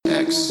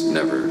X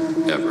never,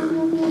 ever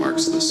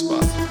marks the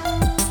spot.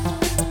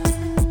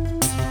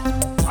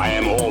 I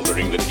am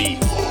altering the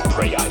deed.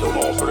 Pray I don't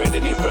alter it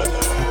any further.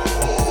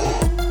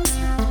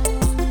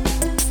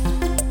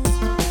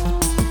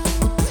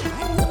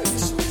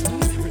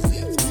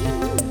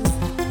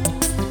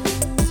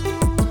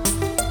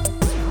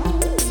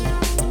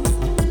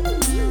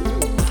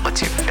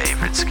 What's your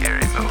favorite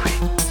scary movie?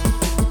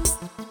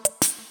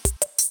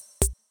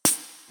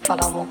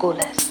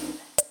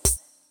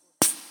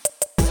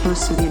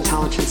 Most of the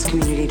intelligence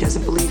community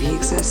doesn't believe he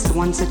exists. The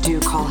ones that do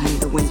call him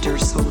the Winter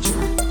Soldier.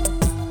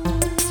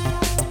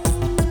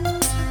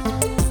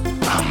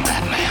 I'm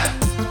Batman.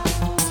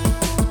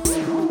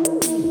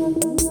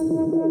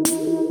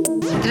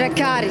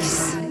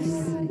 Dracarys.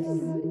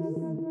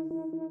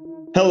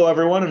 Hello,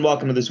 everyone, and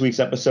welcome to this week's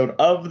episode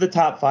of the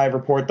Top 5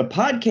 Report, the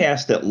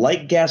podcast that,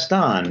 like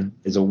Gaston,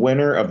 is a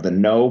winner of the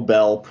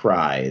Nobel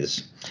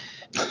Prize.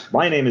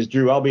 My name is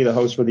Drew. I'll be the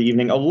host for the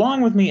evening.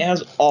 Along with me,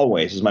 as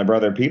always, is my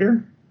brother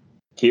Peter.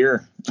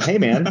 Here. Hey,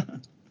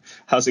 man.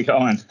 How's it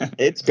going?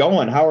 It's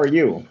going. How are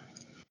you?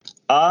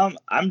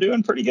 I'm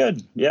doing pretty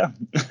good. Yeah.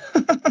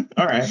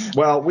 All right.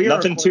 Well, we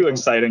nothing too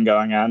exciting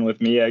going on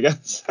with me, I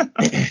guess.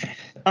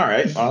 All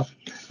right. Well,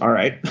 all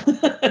right.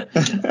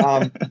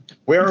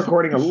 We're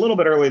recording a little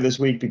bit early this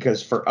week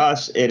because for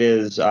us it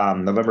is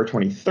November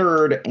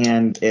 23rd,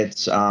 and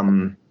it's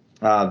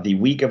the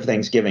week of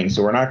Thanksgiving.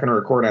 So we're not going to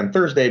record on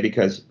Thursday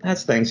because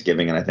that's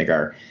Thanksgiving, and I think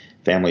our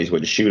families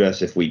would shoot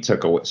us if we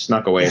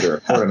snuck away to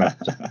record on it.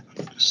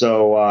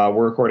 So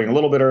we're recording a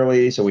little bit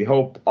early. So we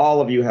hope all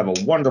of you have a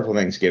wonderful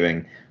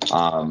Thanksgiving,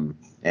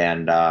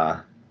 and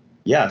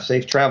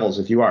safe travels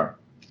if you are.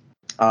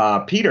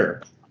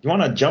 Peter, you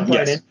want to jump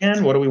right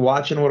in? What are we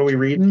watching? What are we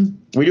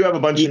reading? We do have a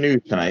bunch of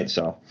news tonight,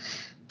 so.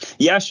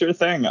 Yeah, sure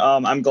thing.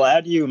 I'm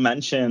glad you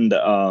mentioned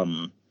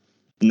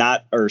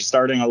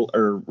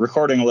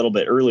recording a little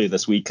bit early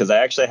this week, because I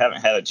actually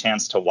haven't had a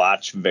chance to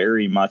watch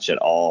very much at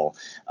all.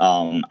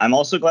 I'm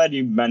also glad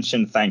you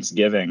mentioned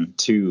Thanksgiving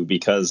too,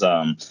 because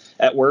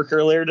at work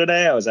earlier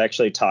today, I was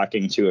actually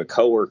talking to a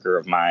coworker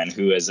of mine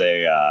who is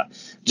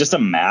just a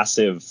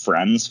massive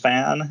Friends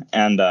fan,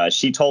 and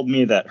she told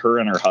me that her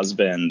and her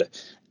husband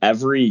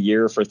every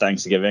year for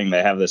Thanksgiving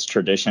they have this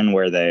tradition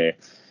where they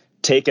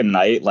take a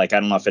night, like I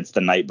don't know if it's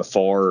the night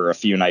before or a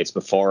few nights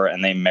before,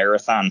 and they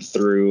marathon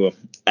through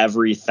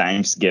every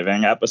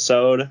Thanksgiving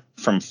episode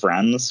from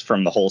Friends,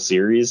 from the whole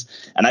series.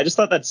 And I just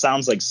thought that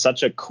sounds like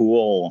such a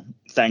cool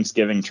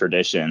Thanksgiving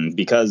tradition,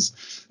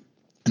 because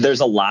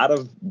there's a lot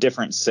of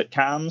different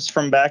sitcoms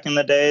from back in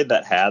the day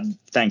that had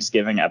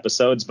Thanksgiving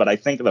episodes, but I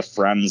think the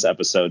Friends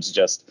episodes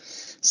just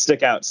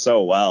stick out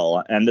so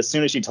well. And as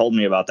soon as she told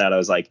me about that, I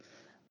was like,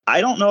 I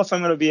don't know if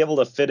I'm going to be able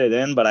to fit it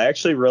in, but I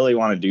actually really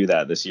want to do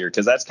that this year,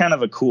 because that's kind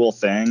of a cool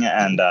thing.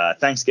 And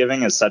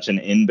Thanksgiving is such an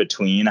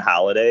in-between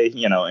holiday,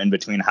 in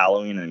between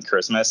Halloween and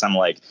Christmas. I'm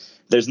like,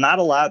 there's not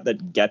a lot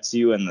that gets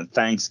you in the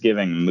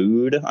Thanksgiving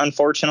mood,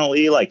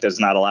 unfortunately. Like, there's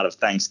not a lot of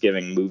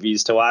Thanksgiving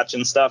movies to watch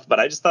and stuff, but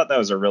I just thought that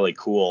was a really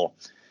cool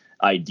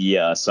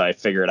idea. So I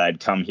figured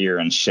I'd come here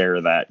and share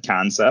that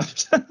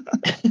concept.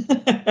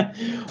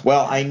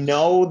 Well, I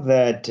know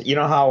that, you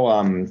know how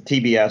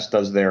TBS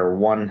does their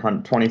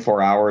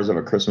 24 hours of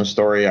A Christmas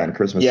Story on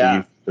Christmas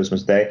Eve,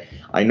 Christmas Day.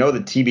 I know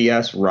that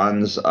TBS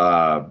runs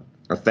a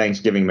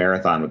Thanksgiving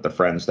marathon with the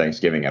Friends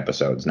Thanksgiving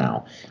episodes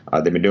now.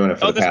 They've been doing it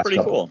for the past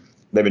couple. Cool.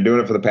 They've been doing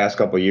it for the past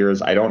couple of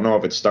years. I don't know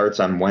if it starts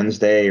on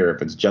Wednesday or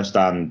if it's just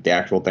on the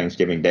actual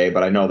Thanksgiving Day,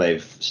 but I know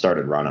they've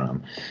started running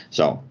them.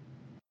 So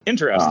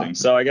interesting.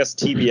 So I guess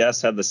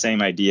TBS had the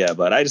same idea,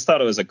 but I just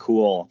thought it was a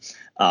cool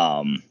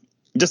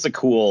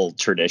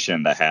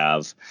tradition to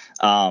have.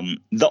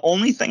 The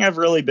only thing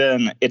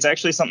it's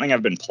actually something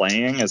I've been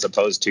playing as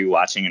opposed to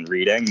watching and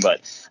reading,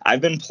 but I've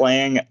been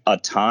playing a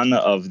ton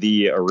of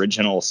the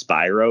original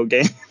Spyro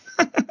game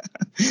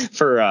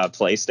for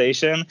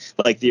PlayStation,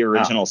 like the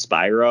original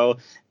Spyro.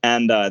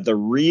 And the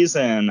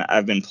reason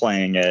I've been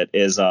playing it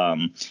is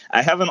I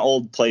have an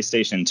old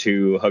PlayStation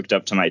 2 hooked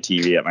up to my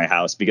TV at my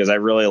house, because I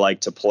really like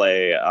to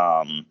play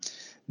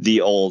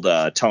the old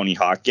Tony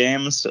Hawk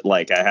games.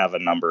 Like, I have a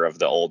number of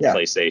the old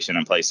PlayStation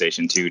and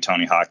PlayStation 2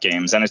 Tony Hawk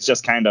games, and it's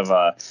just kind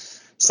of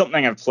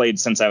something I've played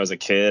since I was a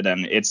kid.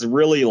 And it's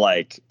really,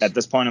 like, at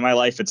this point in my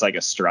life, it's like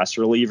a stress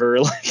reliever.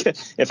 Like,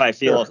 if I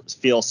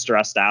feel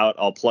stressed out,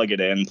 I'll plug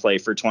it in, play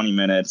for 20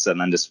 minutes,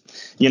 and then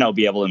just,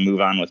 be able to move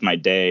on with my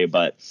day.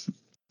 But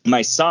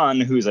my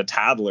son, who's a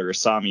toddler,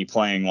 saw me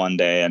playing one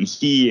day, and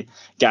he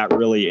got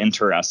really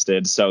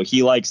interested. So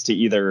he likes to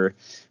either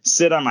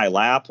sit on my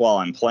lap while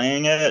I'm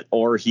playing it,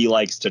 or he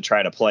likes to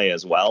try to play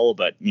as well.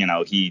 But,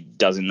 he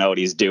doesn't know what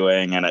he's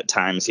doing. And at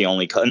times he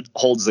only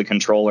holds the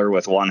controller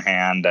with one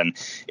hand. And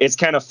it's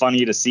kind of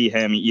funny to see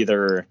him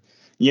either,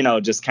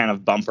 just kind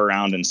of bump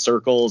around in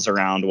circles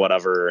around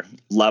whatever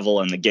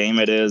level in the game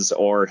it is,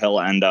 or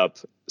he'll end up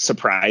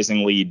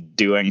surprisingly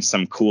doing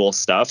some cool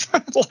stuff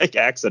like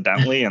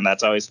accidentally, and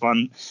that's always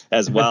fun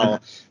as well.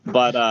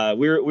 But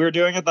we were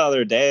doing it the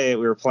other day.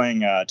 We were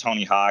playing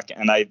Tony Hawk,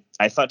 and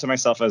I thought to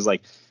myself, I was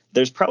like,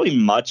 there's probably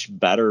much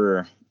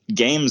better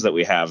games that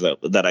we have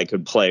that I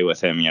could play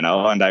with him, you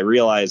know. And I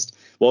realized,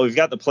 well, we've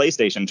got the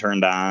PlayStation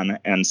turned on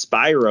and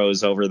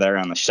Spyro's over there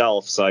on the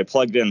shelf. So I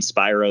plugged in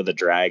Spyro the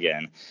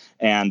Dragon,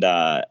 and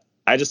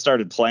I just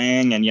started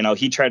playing, and, you know,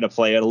 he tried to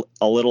play it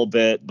a little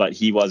bit, but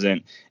he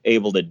wasn't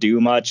able to do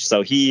much.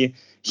 So he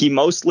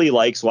mostly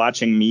likes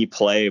watching me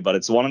play, but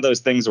it's one of those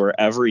things where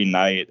every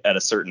night at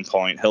a certain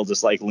point, he'll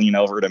just like lean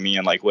over to me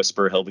and like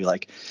whisper, he'll be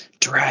like,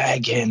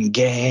 "Dragon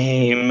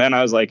game." And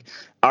I was like,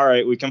 all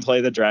right, we can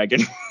play the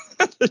dragon,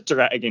 the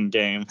dragon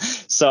game.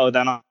 So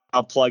then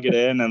I'll plug it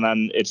in, and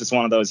then it's just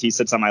one of those, he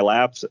sits on my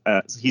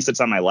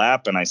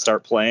lap and I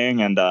start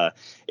playing. And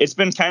it's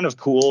been kind of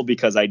cool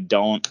because I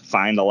don't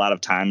find a lot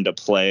of time to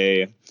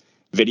play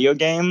video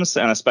games,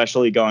 and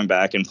especially going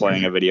back and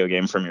playing a video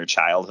game from your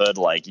childhood.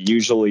 Like,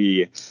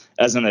 usually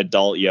as an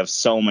adult, you have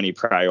so many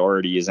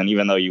priorities, and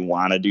even though you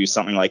want to do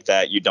something like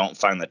that, you don't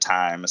find the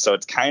time. So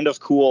it's kind of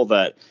cool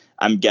that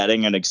I'm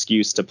getting an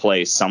excuse to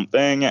play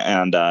something,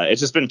 and it's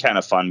just been kind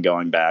of fun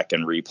going back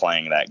and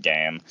replaying that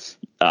game.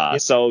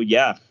 So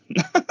yeah.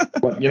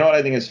 Well, you know what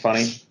I think is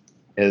funny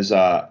is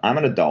I'm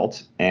an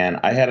adult, and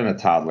I had a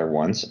toddler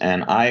once,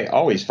 and I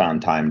always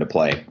found time to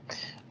play.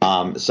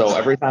 So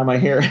every time I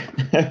hear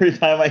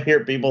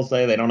people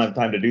say they don't have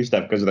time to do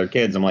stuff because of their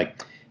kids, I'm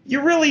like,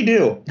 you really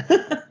do.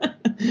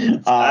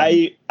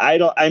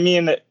 I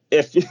mean,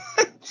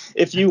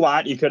 if you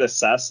want, you could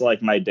assess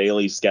like my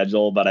daily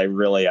schedule, but I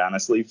really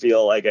honestly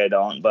feel like I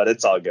don't, but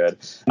it's all good.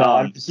 No,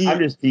 I'm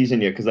just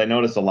teasing you because I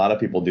notice a lot of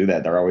people do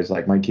that. They're always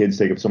like, my kids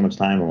take up so much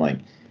time. I'm like,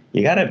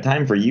 you got to have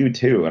time for you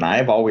too. And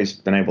I've always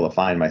been able to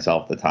find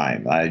myself the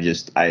time. I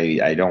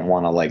don't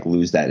want to like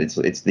lose that. It's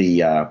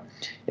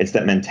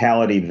that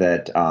mentality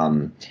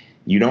that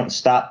you don't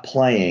stop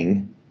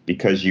playing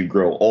because you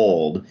grow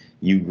old.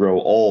 You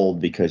grow old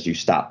because you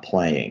stop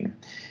playing.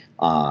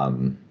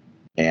 And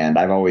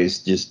I've always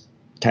just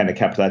kind of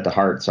kept that to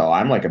heart. So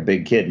I'm like a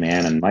big kid,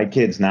 man. And my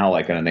kid's now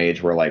like at an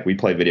age where like we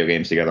play video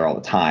games together all the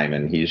time.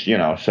 And he's, you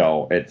know,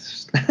 so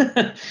it's,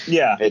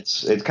 yeah,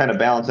 it's kind of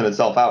balancing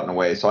itself out in a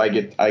way. So I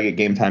get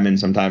game time in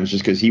sometimes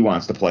just because he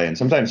wants to play. And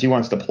sometimes he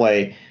wants to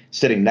play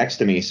sitting next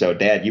to me. So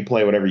Dad, you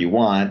play whatever you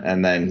want.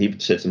 And then he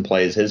sits and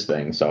plays his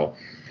thing. So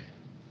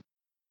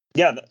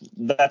yeah,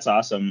 that's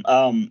awesome.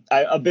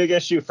 A big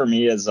issue for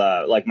me is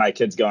like my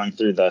kid's going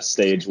through the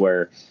stage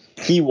where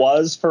he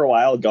was for a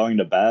while going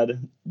to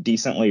bed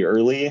decently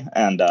early,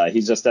 and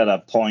he's just at a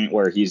point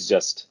where he's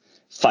just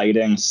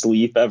fighting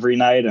sleep every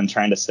night and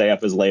trying to stay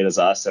up as late as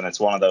us. And it's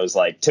one of those,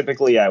 like,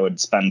 typically I would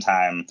spend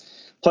time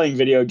playing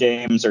video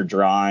games or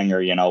drawing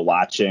or, you know,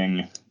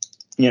 watching,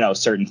 you know,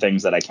 certain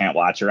things that I can't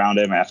watch around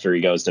him after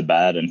he goes to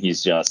bed. And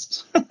he's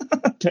just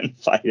been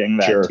fighting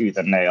that tooth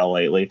and nail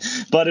lately,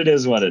 but it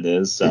is what it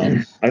is. So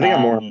I think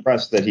I'm more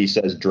impressed that he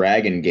says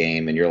dragon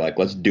game and you're like,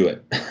 let's do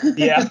it.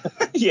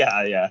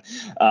 Yeah.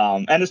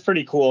 And it's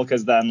pretty cool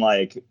because then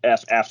like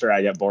after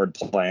I get bored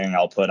playing,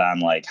 I'll put on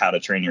like How to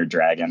Train Your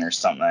Dragon or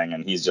something.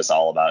 And he's just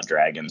all about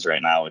dragons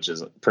right now, which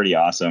is pretty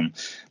awesome.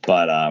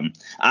 But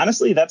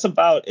honestly, that's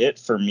about it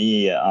for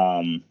me.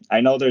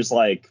 I know there's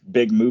like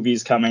big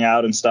movies coming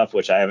out and stuff,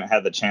 which I haven't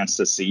had the chance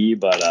to see,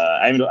 but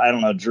I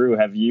don't know, Drew,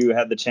 have you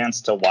had the chance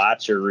to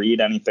watch or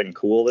read anything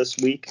cool this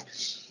week?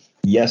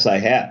 Yes, I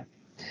have.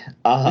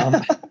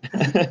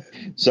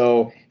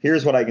 So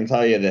here's what I can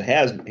tell you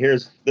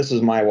this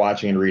is my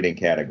watching and reading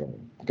category.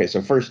 Okay,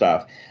 so first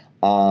off,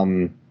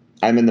 I'm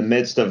in the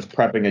midst of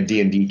prepping a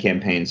D&D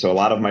campaign, so a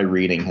lot of my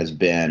reading has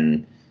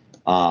been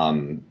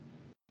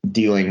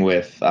dealing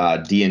with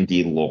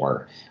D&D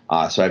lore.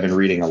 So I've been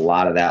reading a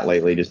lot of that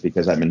lately just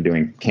because I've been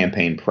doing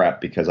campaign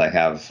prep because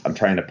I'm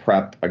trying to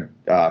prep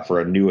for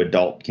a new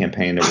adult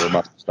campaign that we're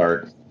about to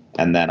start.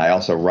 And then I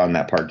also run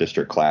that Park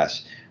District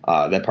class,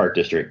 that Park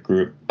District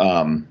group.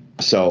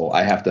 So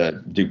I have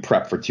to do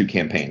prep for 2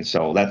 campaigns.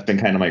 So that's been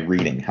kind of my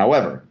reading.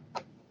 However,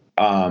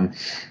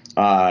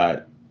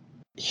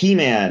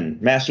 He-Man,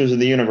 Masters of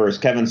the Universe,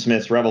 Kevin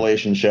Smith's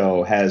Revelation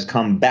show has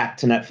come back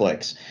to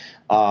Netflix.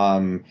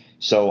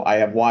 So I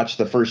have watched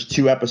the first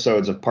 2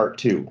 episodes of part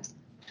 2.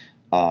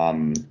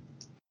 Awesome.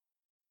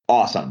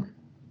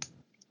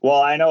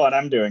 Well, I know what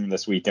I'm doing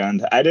this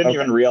weekend. I didn't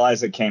even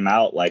realize it came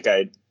out. Like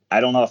I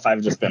don't know if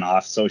I've just been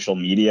off social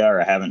media or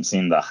I haven't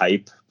seen the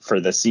hype for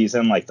this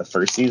season like the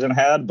first season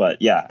had,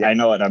 but yeah. I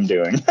know what I'm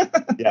doing.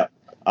 Yeah.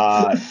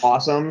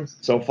 Awesome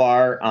so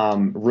far.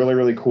 Really,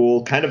 really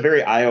cool. Kind of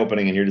very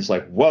eye-opening, and you're just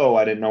like, whoa,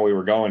 I didn't know we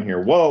were going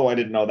here. Whoa, I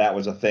didn't know that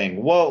was a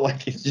thing. Whoa,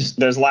 like it's just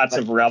there's lots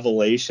of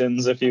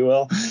revelations, if you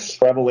will.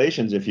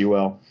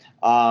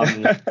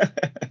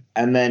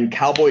 And then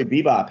Cowboy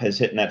Bebop has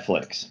hit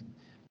Netflix.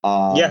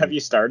 Yeah, have you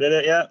started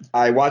it yet?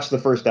 I watched the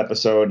first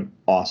episode.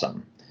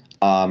 Awesome.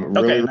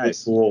 Really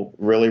nice. Cool.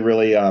 Really,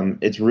 really.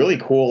 It's really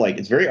cool. Like,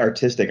 it's very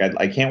artistic.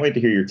 I can't wait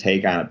to hear your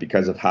take on it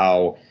because of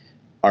how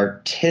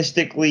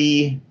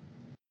artistically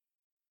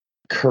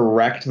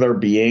correct they're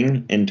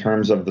being in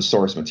terms of the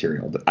source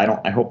material.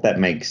 I hope that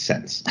makes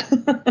sense.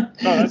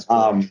 That's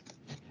cool.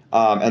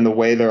 And the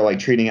way they're like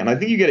treating it. And I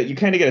think you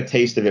kind of get a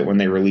taste of it when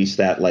they release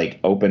that like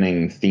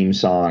opening theme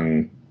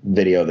song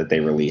video that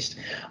they released.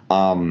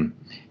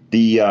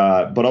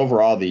 But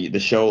overall, the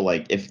show,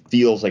 like, it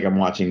feels like I'm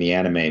watching the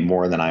anime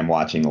more than I'm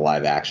watching the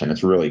live action.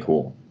 It's really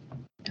cool.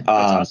 That's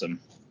awesome.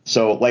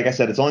 So, like I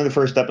said, it's only the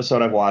first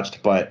episode I've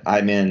watched, but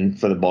I'm in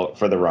for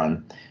the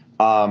run.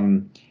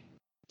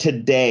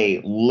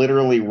 Today,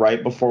 literally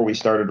right before we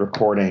started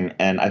recording,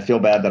 and I feel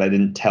bad that I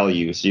didn't tell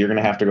you, so you're going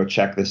to have to go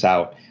check this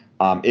out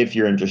if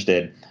you're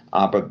interested.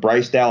 But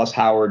Bryce Dallas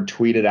Howard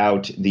tweeted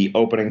out the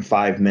opening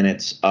 5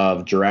 minutes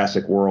of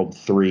Jurassic World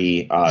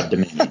 3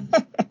 Dominion.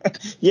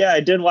 Yeah, I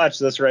did watch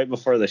this right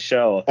before the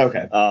show.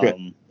 Okay,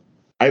 good.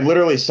 I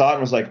literally saw it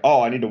and was like,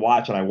 oh, I need to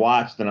watch. And I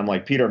watched, and I'm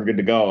like, Peter, I'm good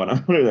to go. And I'm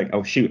literally like,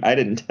 oh, shoot, I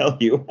didn't tell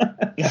you.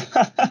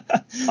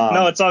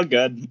 No, it's all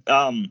good.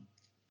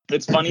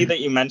 It's funny that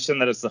you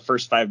mentioned that it's the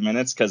first 5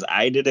 minutes, because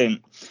I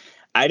didn't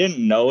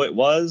know it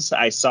was.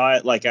 I saw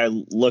it, like, I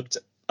looked.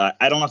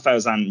 I don't know if I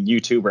was on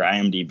YouTube or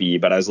IMDb,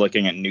 but I was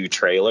looking at new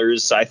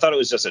trailers. So I thought it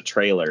was just a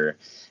trailer.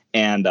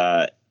 And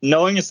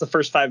knowing it's the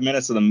first 5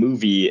 minutes of the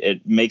movie,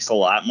 it makes a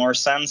lot more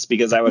sense,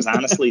 because I was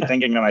honestly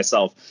thinking to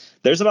myself,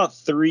 there's about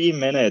 3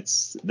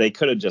 minutes they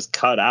could have just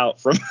cut out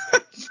from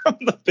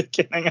the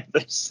beginning of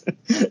this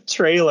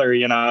trailer.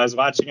 You know, I was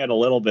watching it a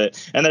little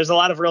bit, and there's a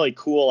lot of really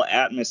cool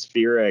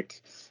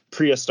atmospheric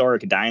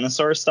prehistoric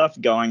dinosaur stuff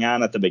going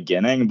on at the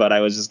beginning, but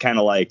I was just kind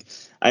of like,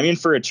 I mean,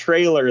 for a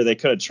trailer, they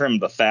could have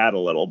trimmed the fat a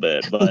little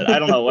bit, but I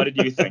don't know. What did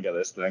you think of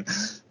this thing?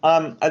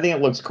 I think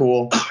it looks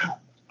cool.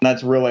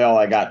 That's really all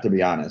I got, to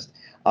be honest.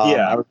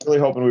 Yeah. I was really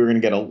hoping we were going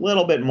to get a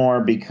little bit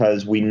more,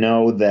 because we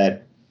know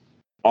that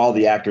all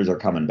the actors are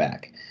coming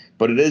back.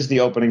 But it is the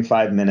opening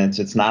 5 minutes.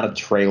 It's not a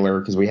trailer,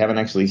 because we haven't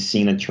actually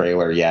seen a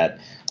trailer yet.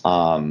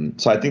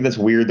 So I think that's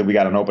weird that we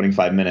got an opening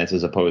 5 minutes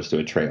as opposed to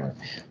a trailer.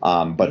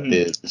 But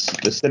the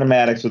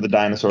cinematics with the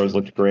dinosaurs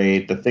looked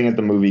great. The thing at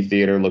the movie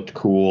theater looked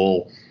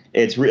cool.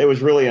 It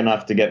was really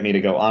enough to get me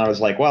to go on. I was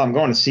like, well, I'm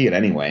going to see it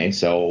anyway,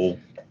 so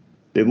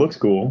it looks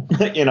cool,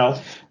 you know?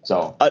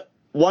 So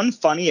one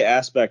funny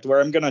aspect, where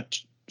I'm going to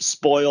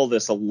spoil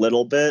this a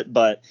little bit,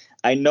 but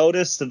I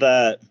noticed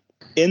that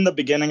in the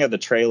beginning of the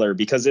trailer,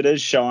 because it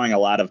is showing a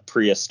lot of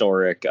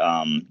prehistoric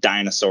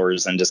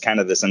dinosaurs and just kind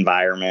of this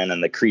environment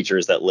and the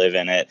creatures that live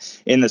in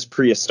it in this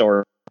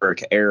prehistoric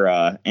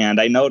era.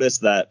 And I noticed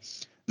that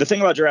the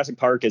thing about Jurassic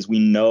Park is we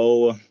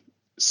know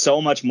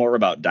so much more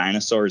about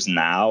dinosaurs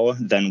now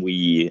than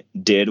we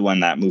did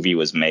when that movie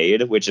was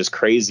made, which is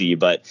crazy.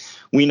 But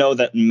we know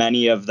that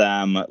many of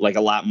them, like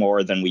a lot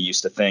more than we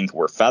used to think,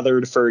 were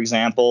feathered, for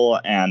example,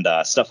 and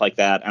stuff like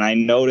that. And I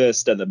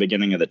noticed at the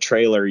beginning of the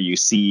trailer, you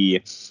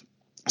see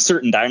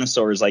certain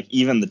dinosaurs, like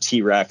even the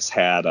T-Rex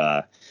had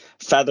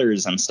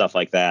feathers and stuff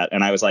like that.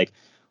 And I was like,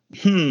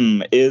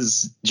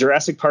 is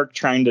Jurassic Park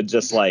trying to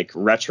just like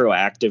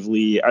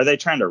retroactively, are they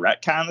trying to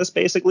retcon this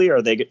basically? Or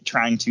are they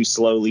trying to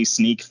slowly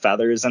sneak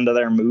feathers into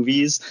their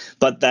movies?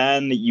 But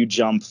then you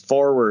jump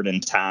forward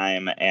in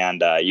time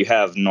and you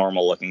have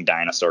normal looking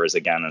dinosaurs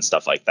again and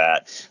stuff like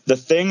that. The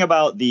thing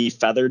about the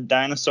feathered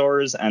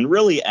dinosaurs and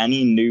really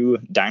any new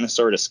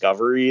dinosaur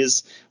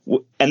discoveries,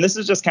 and this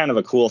is just kind of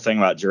a cool thing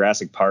about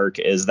Jurassic Park,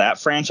 is that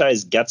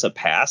franchise gets a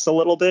pass a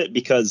little bit,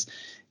 because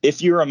if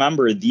you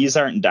remember, these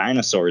aren't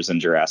dinosaurs in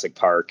Jurassic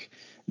Park.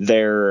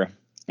 They're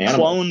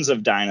clones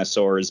of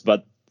dinosaurs,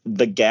 but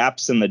the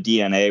gaps in the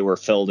DNA were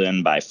filled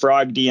in by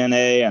frog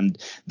DNA, and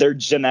they're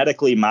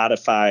genetically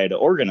modified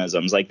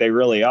organisms, like they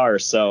really are.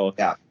 So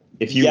yeah,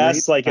 if you read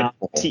like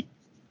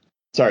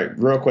sorry,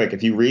 real quick,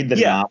 if you read the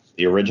novel,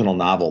 the original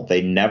novel,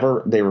 they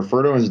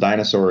refer to them as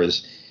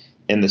dinosaurs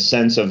in the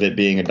sense of it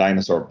being a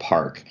dinosaur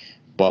park.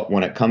 But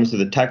when it comes to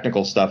the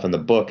technical stuff in the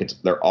book,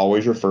 they're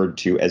always referred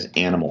to as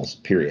animals,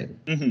 period.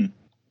 Mm-hmm.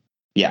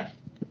 Yeah.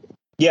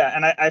 Yeah,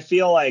 and I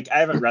feel like, I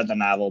haven't read the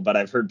novel, but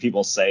I've heard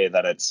people say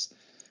that it's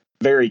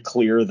very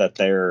clear that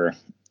they're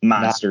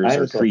monsters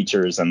or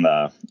creatures in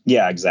the...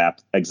 Yeah,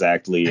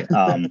 exactly.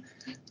 And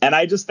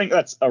I just think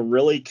that's a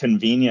really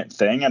convenient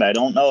thing, and I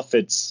don't know if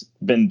it's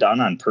been done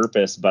on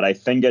purpose, but I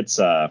think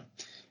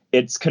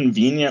it's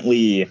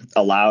conveniently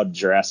allowed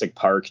Jurassic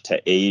Park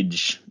to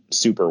age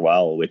super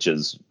well, which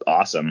is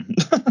awesome.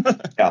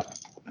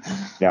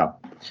 Yeah.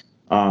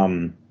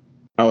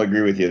 I'll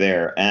agree with you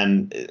there.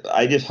 And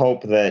I just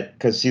hope that,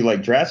 because see,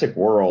 like Jurassic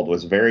World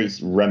was very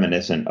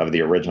reminiscent of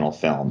the original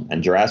film,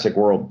 and Jurassic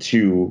World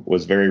 2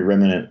 was very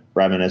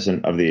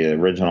reminiscent of the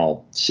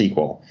original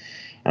sequel.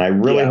 And I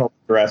really hope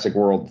Jurassic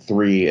World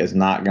 3 is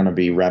not going to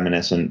be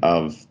reminiscent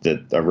of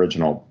the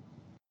original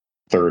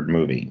third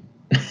movie.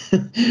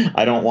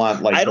 I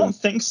don't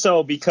think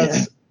so,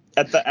 because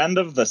at the end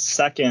of the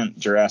second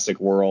Jurassic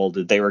World,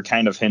 they were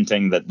kind of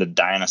hinting that the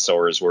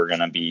dinosaurs were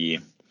going to be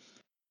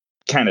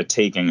kind of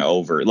taking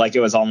over. Like it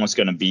was almost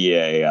going to be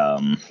a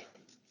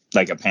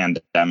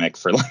pandemic,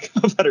 for like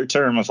a better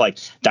term, of like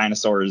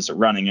dinosaurs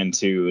running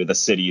into the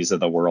cities of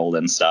the world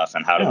and stuff.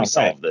 And how do we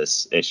solve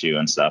this issue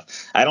and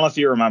stuff? I don't know if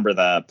you remember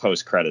the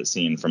post-credit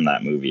scene from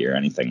that movie or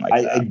anything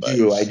like that. I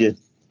do.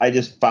 I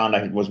just found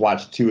I was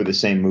watched two of the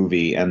same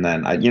movie, and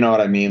then you know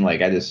what I mean?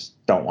 Like I just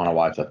don't want to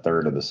watch a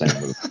third of the same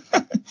movie.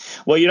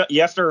 Well,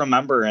 you have to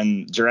remember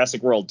in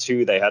Jurassic World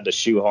 2, they had to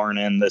shoehorn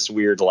in this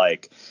weird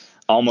like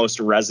almost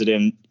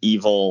Resident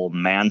Evil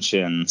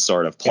Mansion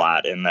sort of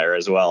plot in there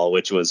as well,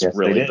 which was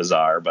really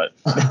bizarre. But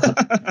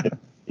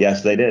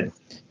yes, they did.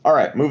 All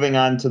right, moving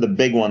on to the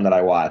big one that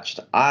I watched.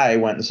 I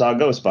went and saw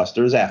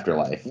Ghostbusters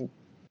Afterlife.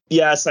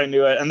 Yes, I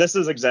knew it. And this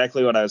is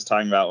exactly what I was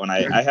talking about when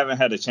I haven't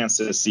had a chance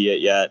to see it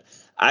yet.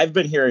 I've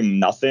been hearing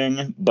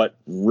nothing but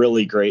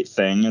really great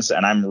things,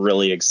 and I'm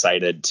really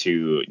excited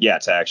to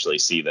actually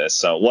see this.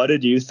 So what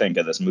did you think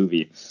of this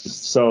movie?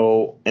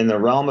 So in the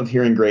realm of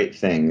hearing great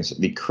things,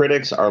 the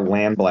critics are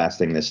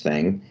lambasting this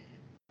thing,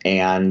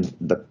 and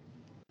the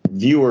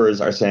viewers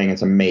are saying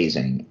it's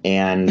amazing.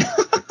 And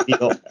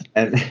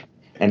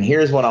and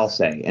here's what I'll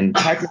say. And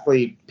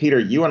technically, Peter,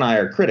 you and I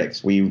are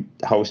critics. We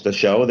host a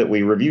show that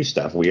we review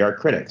stuff. We are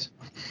critics.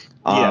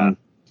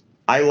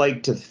 I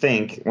like to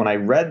think, when I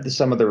read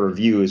some of the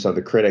reviews of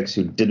the critics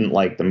who didn't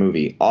like the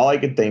movie, all I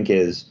could think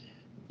is,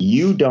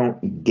 you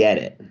don't get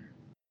it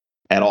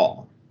at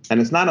all. And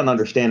it's not an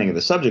understanding of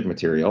the subject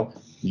material.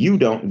 You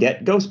don't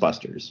get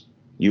Ghostbusters.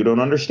 You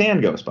don't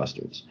understand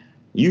Ghostbusters.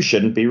 You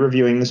shouldn't be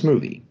reviewing this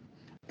movie.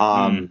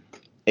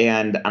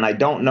 And I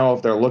don't know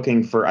if they're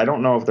I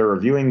don't know if they're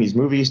reviewing these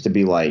movies to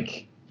be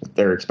like,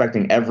 they're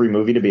expecting every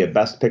movie to be a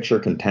Best Picture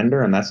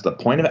contender, and that's the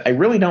point of it. I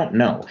really don't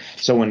know.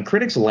 So when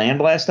critics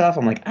lambast stuff,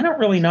 I'm like, I don't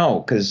really know,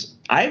 because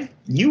and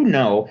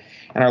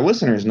our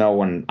listeners know,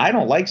 when I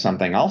don't like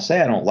something, I'll say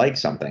I don't like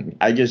something.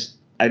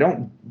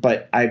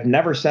 But I've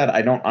never said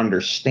I don't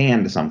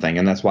understand something,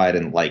 and that's why I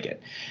didn't like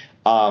it.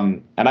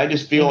 And I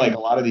just feel like a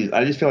lot of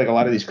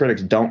these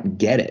critics don't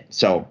get it.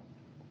 So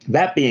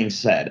that being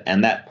said,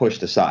 and that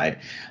pushed aside,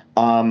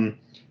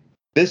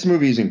 this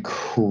movie is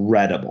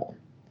incredible.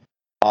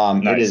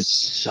 Nice. It is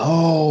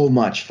so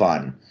much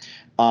fun.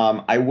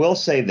 I will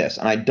say this,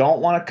 and I don't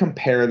want to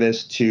compare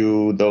this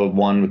to the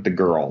one with the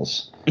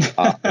girls,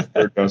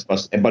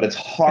 Ghostbusters, but it's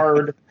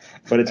hard.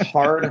 But it's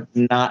hard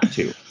not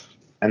to.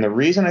 And the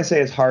reason I say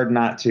it's hard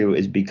not to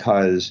is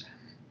because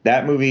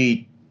that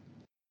movie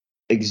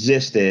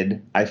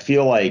existed. I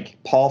feel like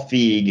Paul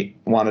Feig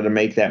wanted to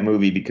make that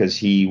movie because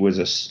he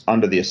was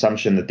under the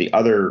assumption that the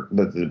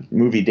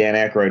movie Dan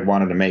Aykroyd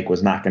wanted to make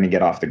was not going to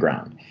get off the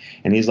ground.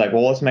 And he's like,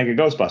 well, let's make a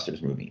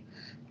Ghostbusters movie.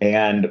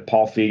 And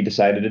Paul Feig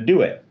decided to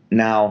do it.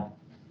 Now,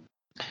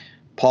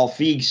 Paul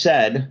Feig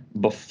said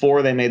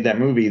before they made that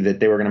movie that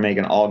they were going to make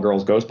an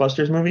all-girls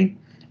Ghostbusters movie.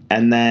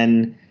 And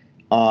then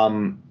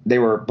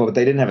but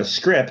they didn't have a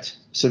script,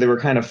 so they were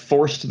kind of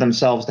forced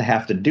themselves to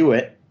have to do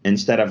it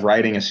instead of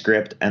writing a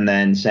script and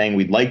then saying,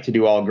 we'd like to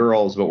do all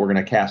girls, but we're going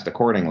to cast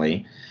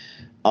accordingly.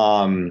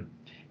 And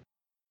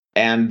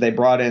they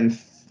brought in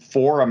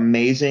 4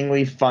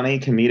 amazingly funny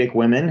comedic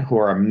women who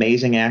are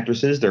amazing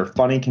actresses. They're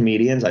funny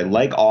comedians. I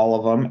like all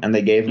of them. And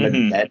they gave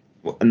them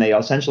they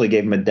essentially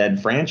gave them a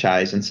dead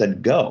franchise and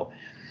said, go.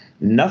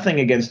 Nothing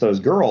against those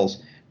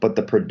girls, but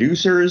the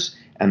producers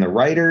and the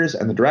writers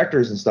and the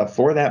directors and stuff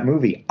for that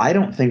movie, I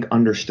don't think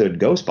understood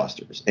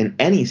Ghostbusters in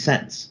any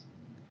sense.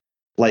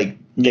 Like,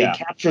 they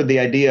captured the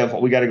idea of,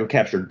 we got to go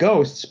capture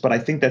ghosts, but I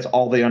think that's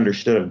all they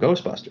understood of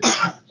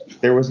Ghostbusters.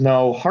 There was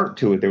no heart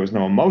to it. There was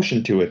no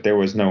emotion to it. There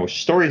was no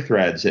story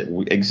threads. It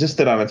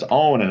existed on its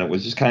own, and it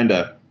was just kind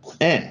of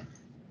Yeah,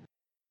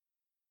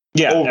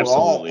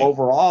 absolutely.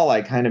 Overall,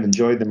 I kind of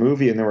enjoyed the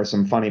movie, and there were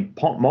some funny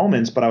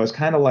moments, but I was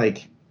kind of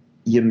like,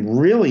 you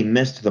really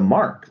missed the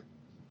mark.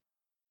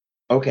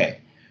 Okay,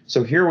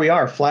 so here we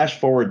are, flash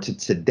forward to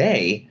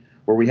today,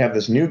 where we have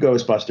this new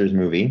Ghostbusters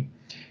movie.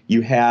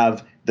 You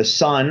have the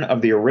son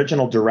of the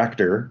original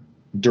director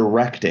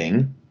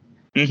directing.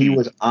 Mm-hmm. He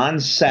was on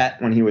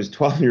set when he was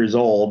 12 years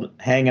old,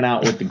 hanging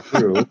out with the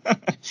crew.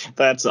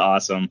 That's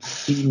awesome.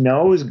 He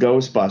knows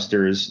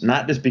Ghostbusters,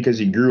 not just because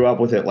he grew up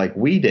with it like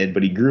we did,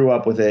 but he grew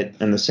up with it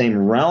in the same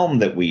realm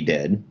that we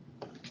did.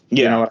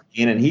 Yeah. You know what I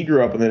mean? And he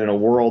grew up with it in a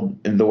world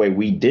in the way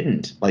we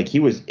didn't. Like, he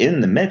was in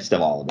the midst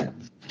of all of it.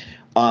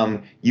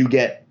 You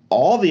get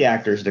all the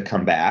actors to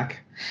come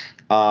back.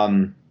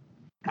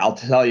 I'll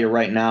tell you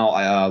right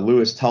now,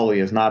 Louis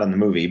Tully is not in the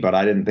movie, but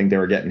I didn't think they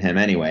were getting him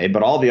anyway.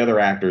 But all the other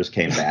actors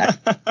came back.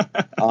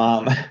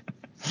 That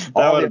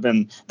would have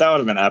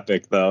been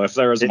epic, though. If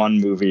there was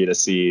one movie to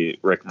see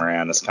Rick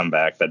Moranis come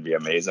back, that'd be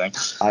amazing.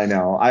 I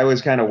know. I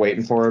was kind of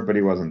waiting for it, but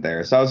he wasn't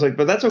there. So I was like,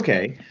 but that's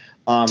okay.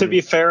 To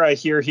be fair, I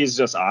hear he's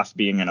just off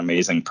being an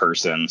amazing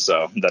person,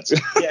 so that's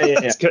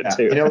that's good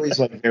too. You know, he's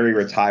like very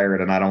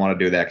retired, and I don't want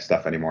to do that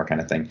stuff anymore,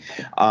 kind of thing.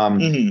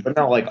 But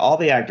no, like, all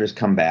the actors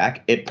come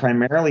back. It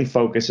primarily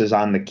focuses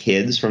on the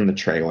kids from the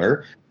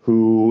trailer,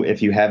 who,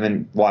 if you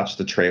haven't watched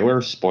the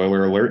trailer,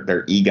 spoiler alert,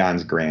 they're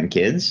Egon's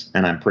grandkids,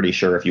 and I'm pretty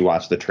sure if you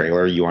watch the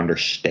trailer, you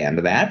understand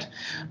that.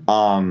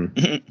 And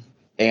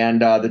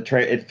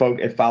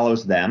it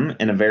follows them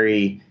in a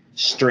very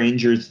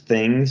Stranger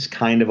Things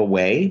kind of a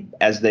way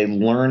as they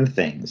learn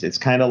things. It's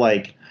kind of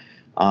like,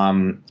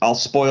 I'll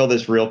spoil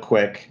this real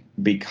quick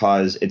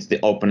because it's the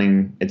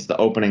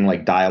opening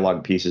like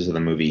dialogue pieces of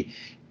the movie.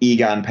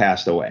 Egon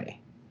passed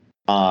away.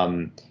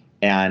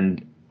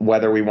 And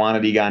whether we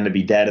wanted Egon to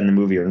be dead in the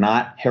movie or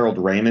not, Harold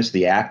Ramis,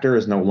 the actor,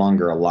 is no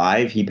longer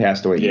alive. He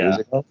passed away years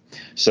ago.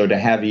 So to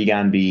have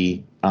Egon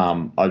be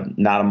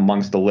not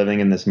amongst the living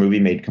in this movie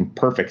made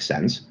perfect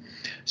sense.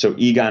 So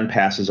Egon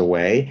passes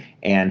away,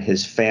 and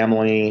his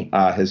family,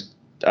 his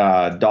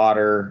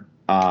daughter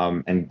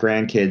and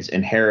grandkids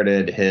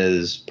inherited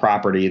his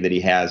property that he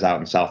has out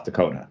in South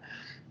Dakota.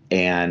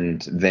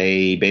 And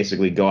they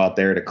basically go out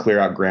there to clear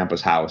out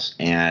Grandpa's house,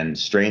 and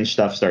strange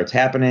stuff starts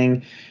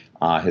happening.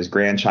 His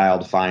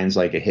grandchild finds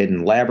like a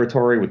hidden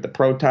laboratory with the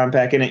proton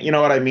pack in it. You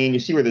know what I mean? You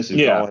see where this is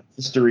going.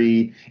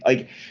 History.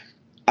 Like,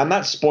 I'm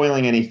not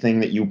spoiling anything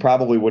that you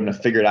probably wouldn't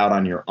have figured out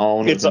on your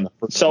own. It's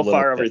so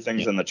far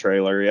everything's in the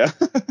trailer. Yeah.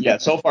 Yeah.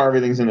 So far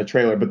everything's in the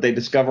trailer, but they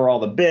discover all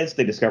the bits.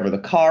 They discover the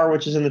car,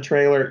 which is in the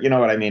trailer. You know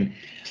what I mean?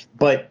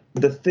 But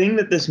the thing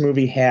that this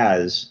movie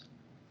has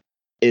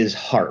is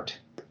heart.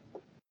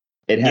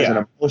 It has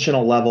an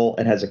emotional level.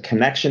 It has a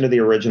connection to the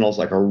originals,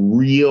 like a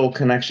real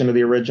connection to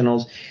the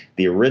originals.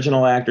 The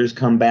original actors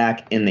come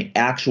back in the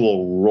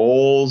actual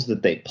roles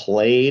that they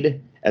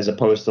played, as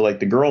opposed to like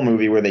the Girl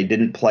movie where they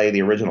didn't play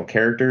the original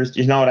characters.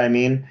 You know what I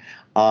mean?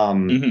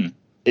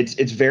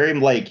 It's very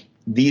like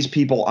these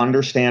people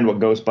understand what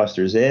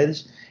Ghostbusters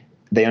is.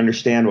 They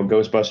understand what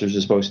Ghostbusters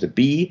is supposed to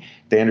be.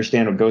 They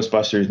understand what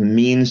Ghostbusters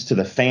means to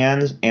the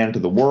fans and to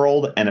the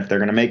world. And if they're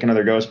going to make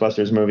another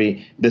Ghostbusters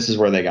movie, this is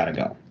where they got to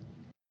go.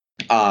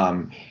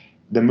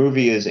 The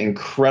movie is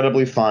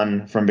incredibly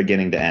fun from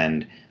beginning to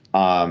end.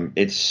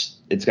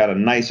 It's got a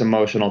nice,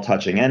 emotional,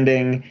 touching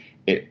ending.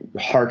 It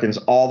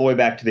harkens all the way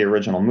back to the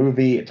original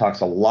movie. It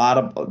talks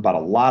about a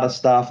lot of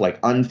stuff, like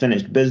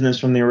unfinished business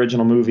from the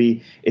original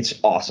movie. It's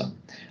awesome.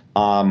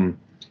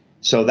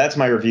 So that's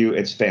my review.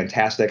 It's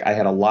fantastic. I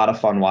had a lot of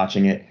fun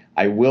watching it.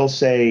 I will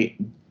say,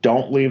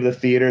 don't leave the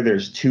theater.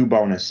 There's 2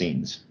 bonus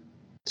scenes.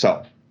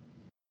 So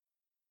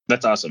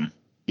that's awesome.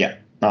 Yeah.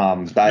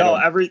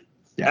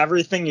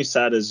 Everything you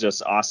said is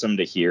just awesome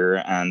to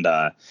hear. And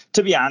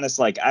to be honest,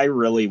 like, I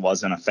really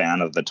wasn't a fan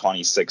of the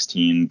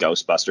 2016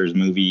 Ghostbusters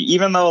movie,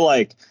 even though,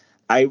 like,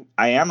 I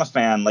am a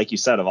fan, like you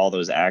said, of all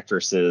those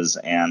actresses,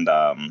 and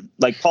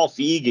like Paul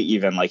Feig,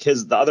 even like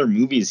the other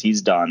movies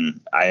he's done.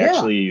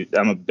 Actually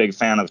am a big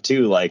fan of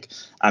too. Like,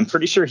 I'm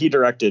pretty sure he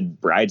directed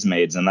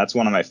Bridesmaids, and that's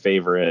one of my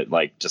favorite,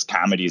 like, just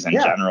comedies in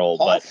general.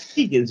 Paul But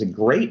Feig is a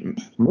great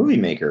movie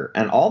maker,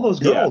 and all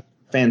those girls,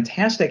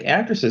 fantastic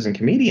actresses and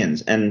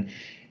comedians. And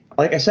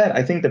like I said,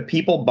 I think the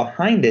people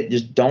behind it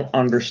just don't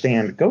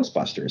understand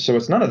Ghostbusters. So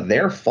it's none of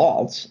their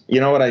faults. You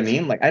know what I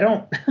mean? Like, I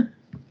don't.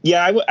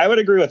 Yeah, I would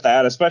agree with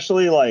that,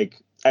 especially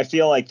like I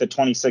feel like the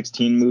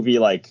 2016 movie,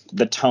 like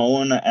the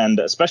tone and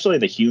especially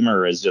the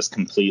humor is just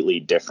completely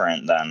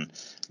different than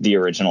the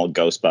original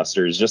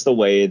Ghostbusters. Just the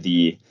way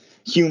the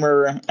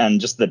humor and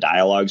just the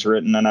dialogue's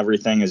written and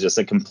everything is just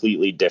a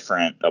completely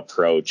different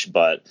approach.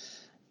 But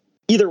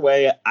either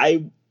way,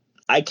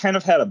 I kind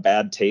of had a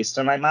bad taste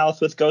in my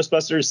mouth with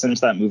Ghostbusters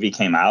since that movie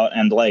came out.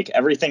 And like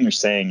everything you're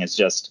saying is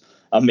just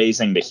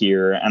amazing to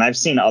hear. And I've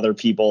seen other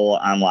people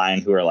online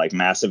who are like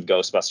massive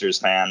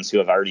Ghostbusters fans who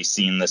have already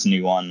seen this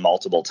new one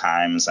multiple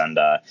times. And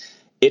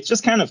it's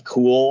just kind of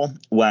cool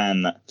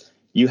when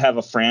you have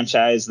a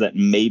franchise that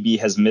maybe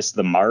has missed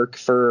the mark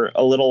for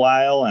a little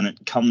while and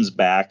it comes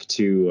back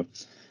to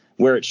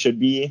where it should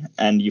be,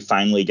 and you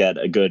finally get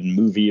a good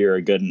movie or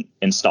a good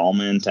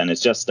installment, and it's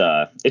just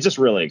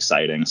really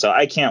exciting. So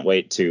I can't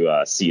wait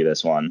to see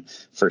this one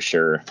for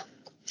sure.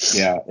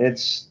 Yeah,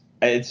 it's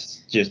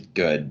just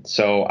good.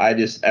 So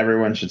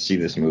everyone should see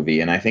this movie,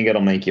 and I think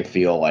it'll make you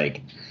feel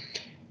like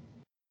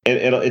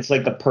it's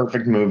like the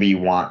perfect movie you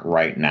want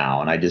right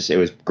now. And it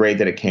was great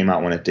that it came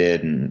out when it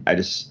did, and I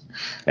just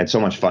had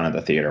so much fun at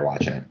the theater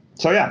watching it.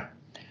 So yeah,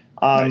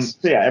 nice.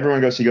 So yeah,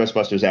 everyone go see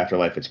Ghostbusters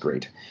Afterlife. It's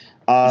great.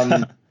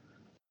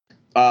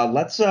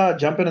 Let's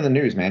jump into the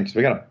news, man, because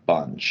we got a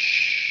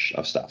bunch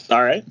of stuff.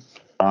 All right.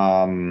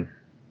 And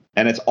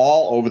it's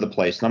all over the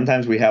place.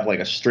 Sometimes we have like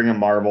a string of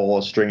Marvel,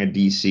 a string of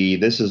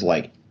DC. This is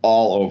like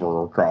all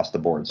over across the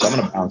board. So I'm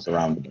going to bounce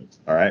around a bit.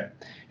 All right.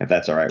 If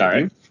that's all right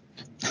with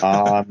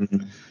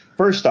you.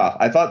 First off,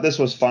 I thought this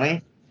was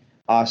funny.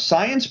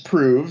 Science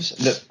proves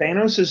that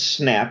Thanos'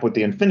 snap with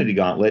the Infinity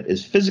Gauntlet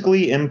is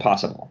physically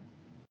impossible.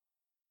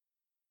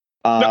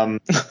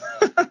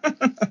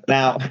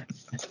 Now,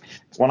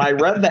 when I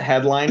read the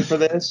headline for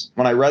this,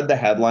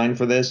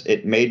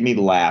 it made me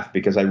laugh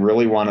because I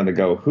really wanted to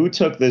go, who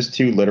took this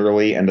too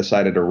literally and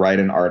decided to write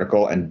an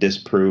article and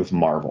disprove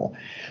Marvel?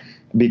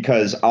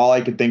 Because all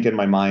I could think in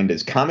my mind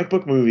is comic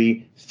book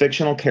movie,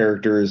 fictional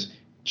characters,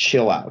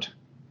 chill out.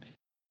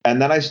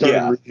 And then I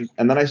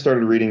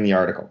started reading the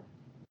article.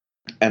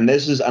 And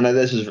this is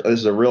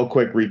a real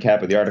quick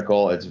recap of the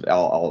article.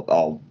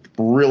 I'll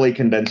really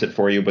condense it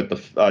for you, but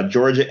the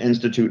Georgia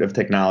Institute of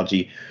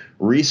Technology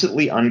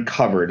recently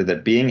uncovered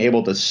that being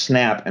able to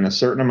snap in a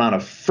certain amount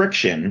of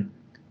friction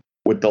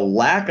with the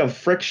lack of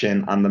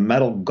friction on the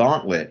metal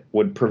gauntlet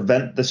would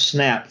prevent the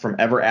snap from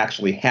ever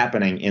actually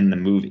happening in the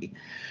movie.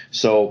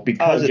 So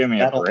because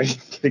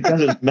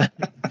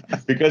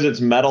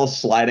it's metal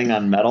sliding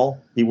on metal,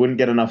 he wouldn't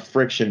get enough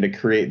friction to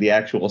create the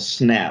actual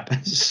snap.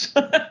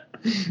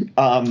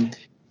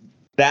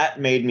 that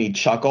made me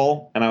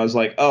chuckle, and I was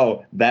like,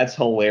 "Oh, that's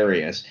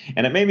hilarious!"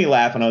 And it made me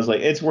laugh, and I was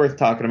like, "It's worth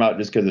talking about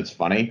just because it's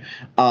funny."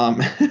 Well,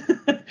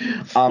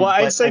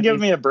 I'd say give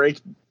mean, me a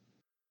break.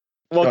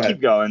 Well, Go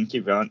keep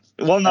going.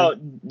 Well, no,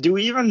 do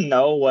we even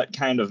know what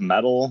kind of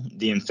metal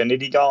the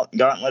Infinity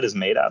Gauntlet is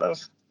made out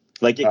of?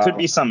 Like, it could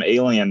be some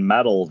alien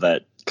metal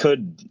that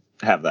could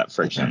have that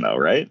friction, though,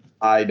 right?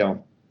 I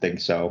don't think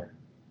so.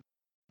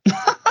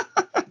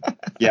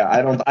 Yeah,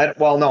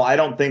 I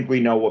don't think we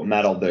know what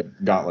metal the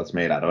gauntlet's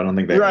made out of. I don't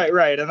think they.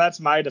 Right, and that's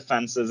my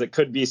defense. Is it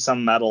could be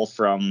some metal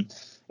from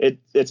it?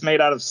 It's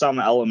made out of some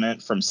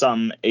element from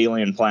some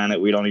alien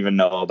planet we don't even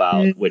know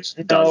about, which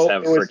does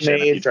have friction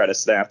if you try to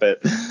snap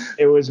it.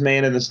 It was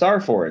made in the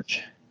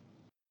Starforge.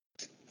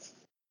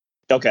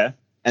 Okay.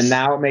 And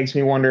now it makes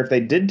me wonder if they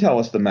did tell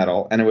us the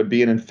metal, and it would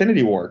be an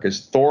Infinity War,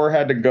 because Thor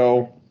had to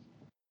go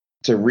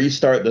to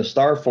restart the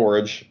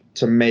Starforge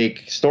to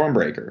make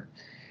Stormbreaker.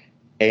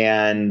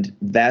 And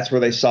that's where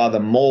they saw the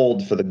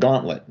mold for the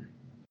gauntlet.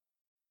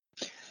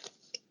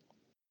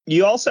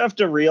 You also have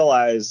to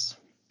realize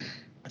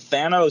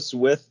Thanos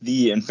with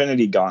the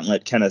Infinity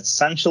Gauntlet can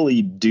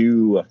essentially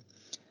do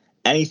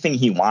anything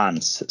he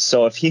wants.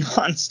 So if he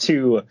wants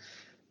to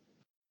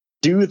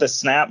do the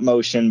snap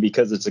motion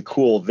because it's a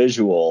cool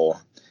visual,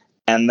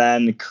 and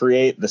then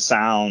create the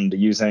sound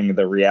using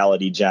the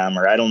reality gem,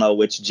 or I don't know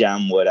which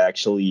gem would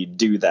actually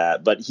do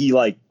that, but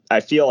I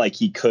feel like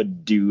he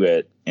could do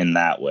it in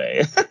that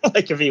way.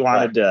 Like if he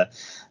wanted to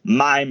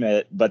mime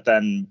it, but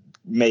then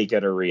make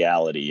it a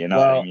reality, you know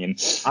what I mean?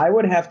 I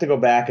would have to go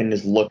back and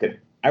just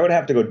I would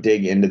have to go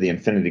dig into the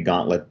Infinity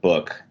Gauntlet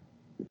book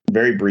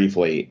very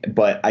briefly,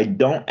 but I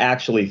don't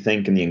actually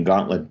think in the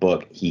Gauntlet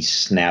book he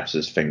snaps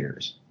his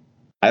fingers.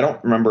 I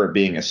don't remember it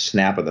being a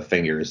snap of the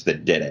fingers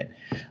that did it.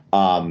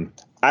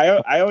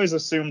 I always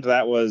assumed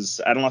that was,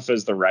 I don't know if it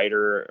was the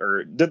writer,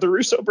 or did the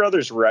Russo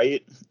brothers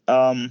write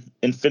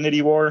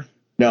Infinity War?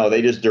 No,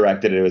 they just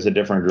directed it. It was a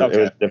different group. Okay.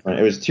 It was different.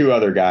 It was two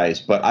other guys,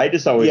 but I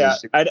just always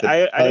assumed I didn't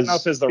know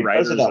if it was the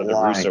writers or the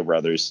line, Russo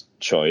brothers'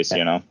 choice,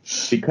 you know?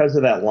 Because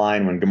of that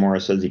line when Gamora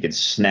says he could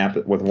snap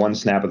it with one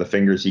snap of the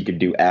fingers, he could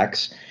do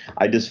X.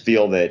 I just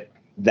feel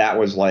that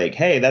was like,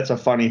 hey, that's a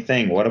funny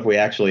thing. What if we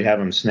actually have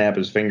him snap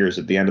his fingers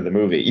at the end of the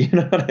movie? You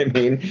know what I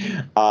mean?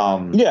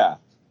 Yeah.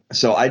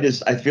 So I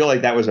feel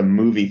like that was a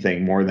movie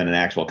thing more than an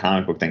actual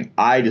comic book thing.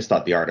 I just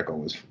thought the article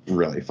was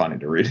really funny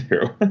to read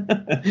through.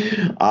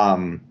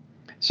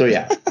 So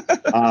yeah,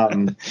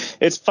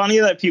 it's funny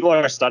that people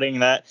are studying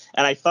that,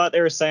 and I thought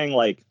they were saying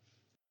like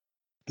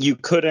you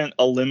couldn't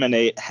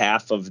eliminate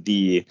half of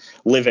the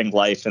living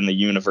life in the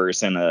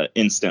universe in an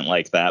instant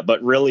like that,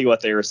 but really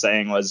what they were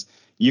saying was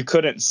you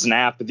couldn't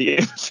snap the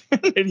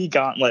Infinity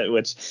Gauntlet,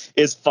 which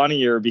is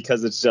funnier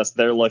because it's just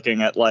they're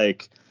looking at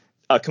like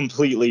a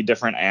completely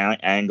different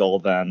angle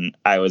than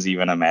I was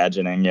even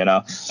imagining, you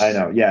know? I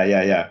know.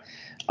 Yeah.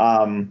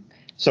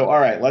 So, all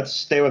right, let's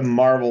stay with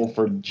Marvel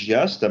for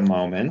just a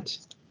moment.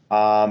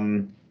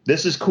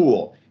 This is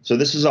cool. So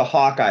this is a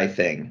Hawkeye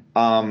thing.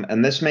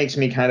 And this makes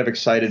me kind of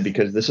excited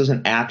because this is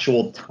an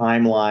actual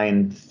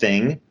timeline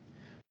thing.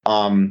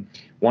 One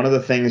of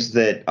the things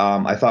that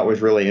I thought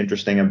was really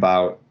interesting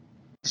about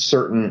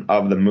certain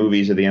of the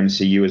movies of the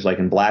MCU is like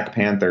in Black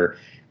Panther,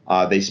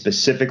 they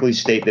specifically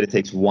state that it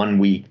takes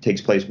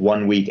place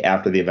 1 week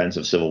after the events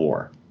of Civil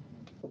War.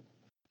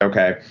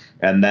 Okay.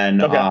 And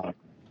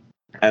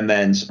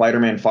then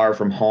Spider-Man Far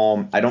From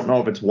Home, I don't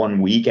know if it's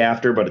 1 week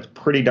after, but it's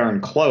pretty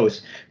darn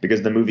close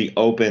because the movie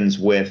opens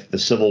with the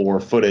Civil War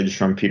footage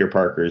from Peter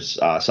Parker's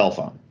cell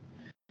phone,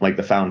 like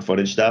the found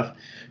footage stuff.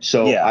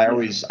 So yeah. I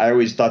always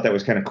thought that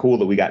was kind of cool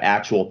that we got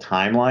actual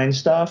timeline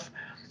stuff.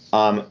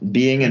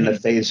 Being in the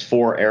Phase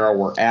 4 era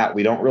we're at,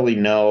 we don't really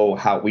know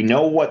we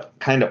know what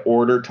kind of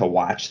order to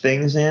watch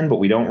things in, but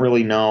we don't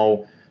really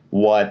know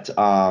what,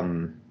 how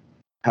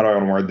do I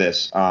want to word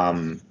this?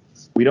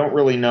 We don't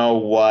really know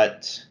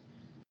what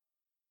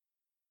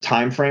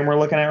time frame we're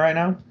looking at right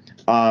now.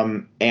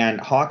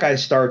 And Hawkeye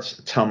starts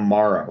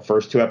tomorrow.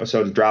 First 2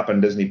 episodes drop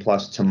on Disney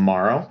Plus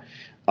tomorrow.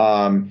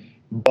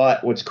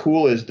 But what's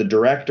cool is the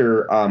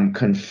director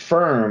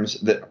confirms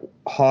that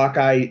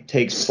Hawkeye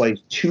takes place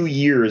 2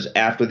 years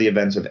after the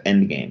events of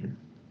Endgame.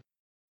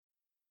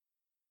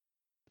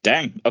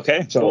 Dang.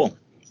 Okay. So, cool.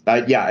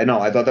 Yeah, I know.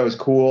 I thought that was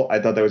cool. I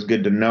thought that was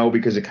good to know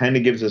because it kind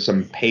of gives us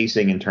some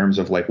pacing in terms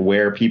of like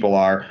where people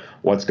are,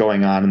 what's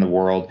going on in the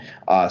world,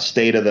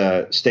 state of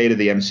the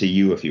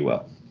MCU, if you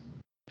will.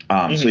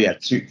 So yeah,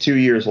 2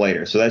 years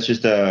later. So that's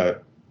just I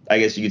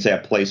guess you could say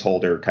a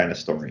placeholder kind of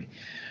story.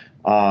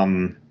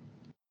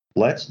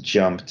 Let's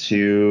jump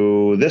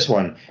to this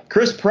one.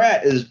 Chris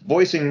Pratt is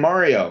voicing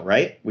Mario,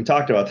 right? We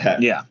talked about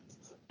that. Yeah.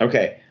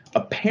 Okay.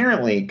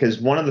 Apparently, because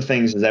one of the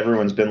things is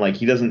everyone's been like,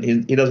 he doesn't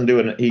do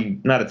it. He's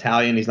not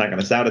Italian. He's not going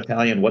to sound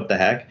Italian. What the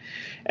heck?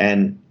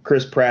 And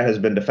Chris Pratt has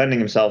been defending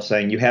himself,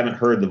 saying you haven't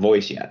heard the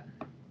voice yet.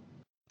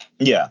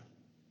 Yeah.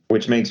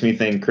 Which makes me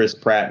think Chris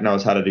Pratt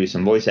knows how to do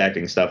some voice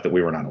acting stuff that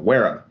we were not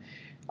aware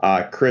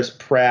of. Chris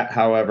Pratt,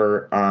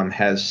 however,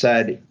 has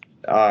said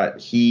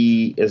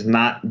he is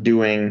not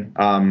doing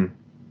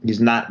he's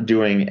not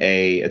doing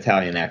a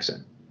Italian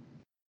accent.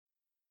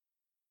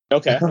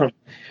 Okay.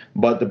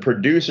 But the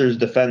producers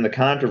defend the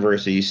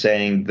controversy,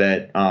 saying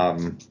that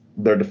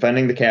they're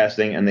defending the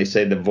casting, and they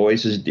say the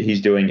voices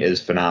he's doing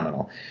is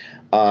phenomenal.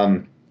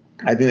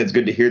 I think that's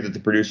good to hear that the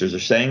producers are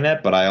saying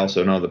that, but I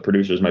also know the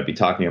producers might be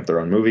talking up their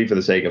own movie for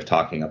the sake of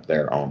talking up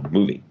their own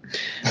movie.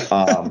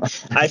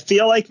 I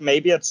feel like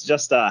maybe it's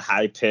just a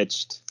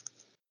high-pitched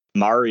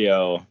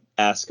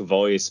Mario-esque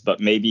voice, but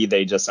maybe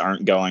they just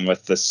aren't going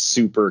with the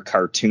super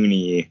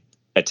cartoony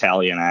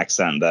Italian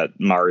accent that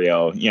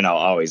Mario,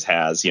 always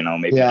has.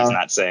 Maybe he's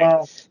not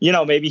saying,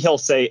 maybe he'll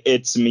say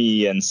 "it's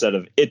me" instead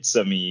of "it's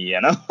a me."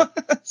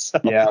 So.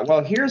 Yeah.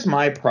 Well, here's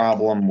my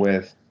problem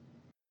with.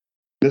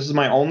 This is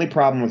my only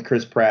problem with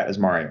Chris Pratt as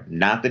Mario.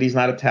 Not that he's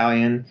not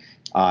Italian,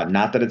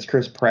 not that it's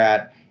Chris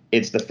Pratt.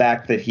 It's the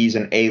fact that he's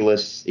an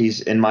A-list.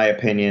 He's, in my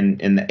opinion,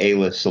 in the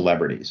A-list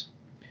celebrities.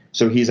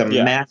 So he's a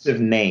massive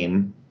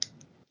name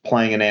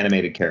playing an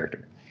animated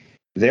character.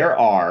 There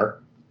are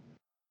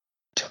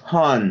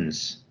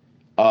tons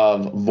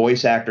of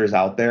voice actors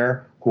out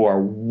there who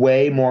are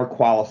way more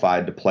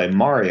qualified to play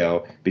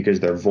Mario because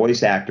they're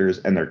voice actors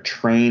and they're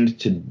trained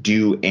to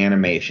do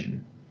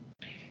animation.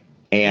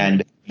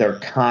 And they're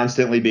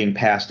constantly being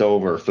passed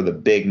over for the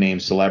big name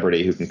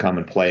celebrity who can come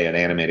and play an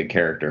animated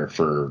character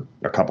for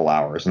a couple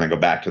hours and then go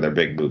back to their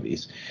big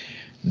movies.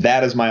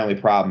 That is my only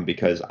problem,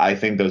 because I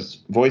think those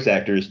voice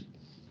actors,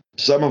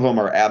 some of them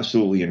are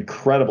absolutely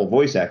incredible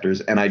voice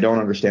actors, and I don't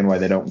understand why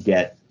they don't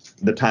get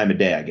the time of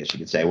day, I guess you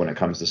could say, when it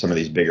comes to some of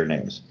these bigger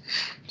names.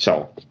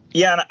 So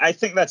yeah, and I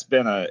think that's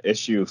been an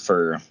issue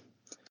for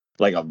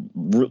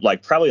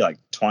probably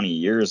 20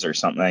 years or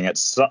something.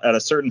 It's at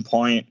a certain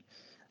point.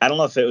 I don't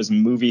know if it was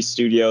movie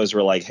studios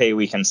were like, hey,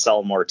 we can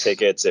sell more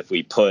tickets if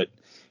we put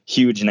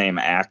huge name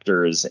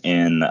actors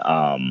in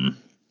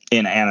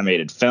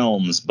animated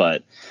films.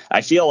 But I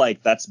feel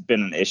like that's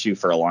been an issue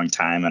for a long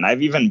time. And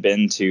I've even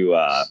been to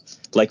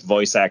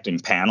voice acting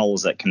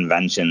panels at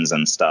conventions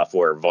and stuff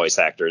where voice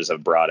actors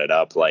have brought it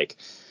up. Like,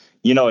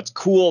 it's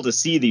cool to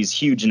see these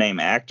huge name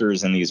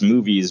actors in these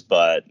movies,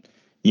 but,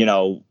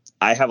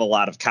 I have a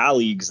lot of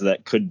colleagues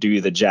that could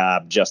do the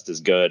job just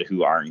as good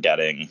who aren't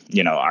getting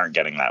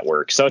that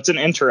work. So it's an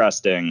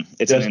interesting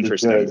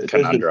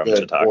conundrum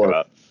to talk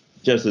about.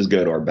 Just as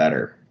good or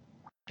better.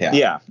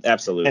 Yeah,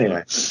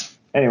 absolutely.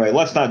 Anyway,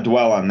 let's not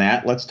dwell on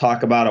that. Let's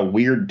talk about a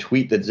weird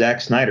tweet that Zack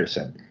Snyder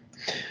sent.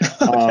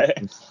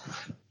 Okay.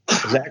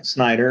 Zack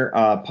Snyder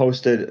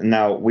posted.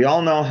 Now, we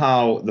all know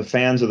how the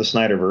fans of the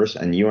Snyderverse,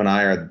 and you and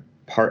I are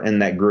part in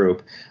that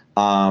group,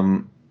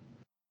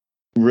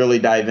 really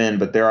dive in,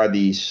 but there are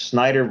these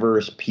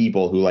Snyderverse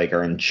people who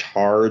are in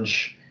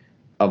charge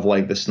of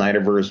the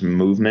Snyderverse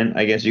movement,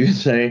 I guess you could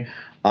say.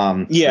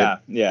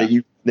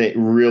 They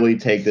really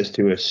take this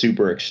to a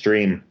super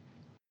extreme,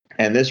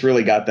 and this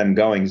really got them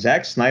going.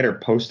 Zack Snyder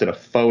posted a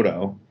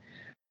photo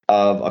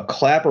of a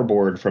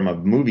clapperboard from a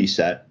movie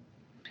set.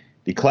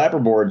 The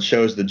clapperboard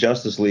shows the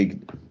Justice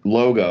League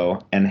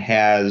logo and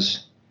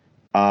has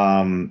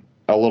a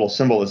little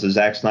symbol that says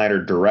Zack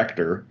Snyder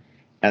director,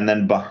 and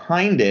then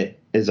behind it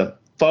is a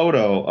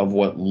photo of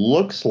what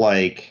looks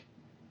like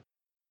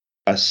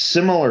a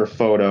similar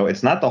photo.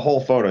 It's not the whole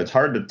photo. It's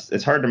hard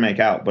to make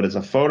out, but it's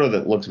a photo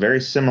that looks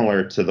very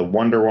similar to the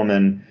Wonder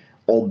Woman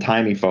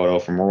old-timey photo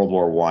from World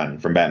War I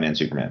from Batman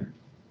Superman.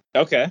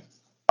 Okay.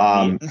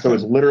 So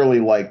it's literally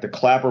like the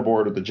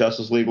clapperboard with the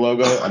Justice League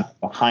logo, and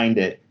behind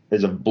it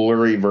is a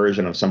blurry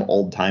version of some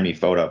old-timey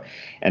photo.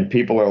 And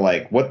people are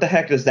like, what the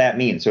heck does that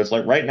mean? So it's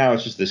like right now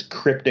it's just this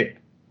cryptic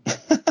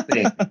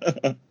thing.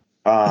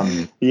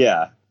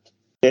 Yeah.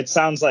 It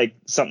sounds like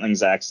something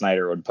Zack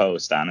Snyder would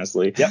post,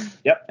 honestly.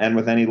 Yep. And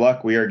with any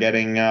luck, we are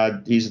getting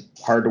he's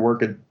hard to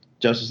work at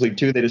Justice League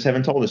 2. They just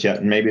haven't told us yet,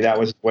 and maybe that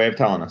was his way of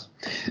telling us.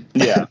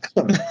 Yeah.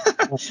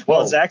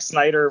 Well, Zack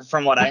Snyder,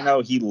 from what I know,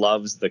 he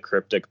loves the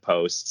cryptic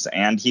posts,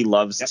 and he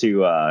loves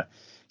to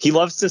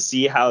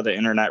see how the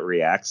internet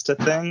reacts to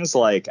things.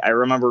 Like, I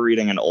remember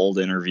reading an old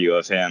interview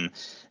of him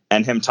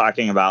and him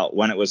talking about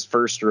when it was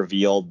first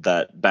revealed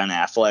that Ben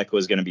Affleck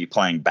was going to be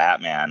playing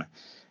Batman,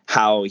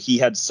 how he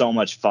had so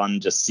much fun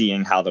just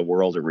seeing how the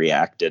world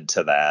reacted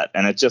to that.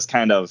 And it just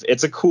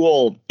it's a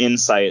cool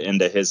insight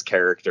into his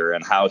character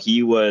and how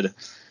he would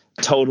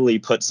totally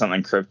put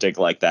something cryptic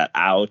like that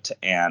out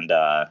and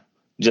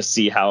just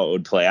see how it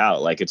would play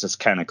out. Like, it's just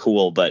kind of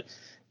cool, but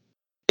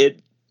it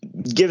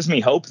gives me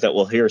hope that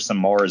we'll hear some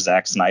more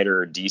Zack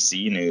Snyder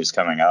DC news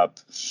coming up.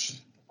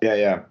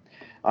 Yeah.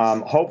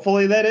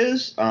 Hopefully that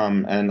is.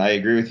 And I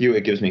agree with you.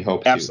 It gives me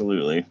hope.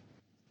 Absolutely.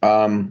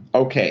 Too.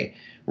 Okay.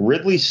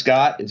 Ridley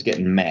Scott is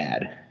getting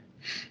mad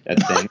at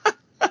things.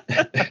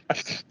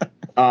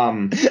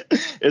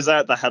 Is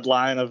that the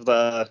headline of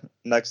the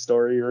next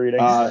story you're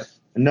reading?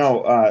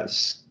 No.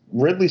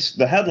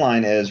 The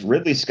headline is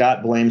Ridley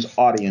Scott blames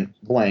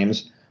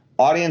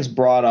audience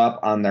brought up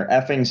on their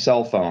effing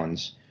cell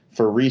phones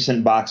for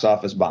recent box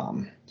office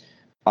bomb.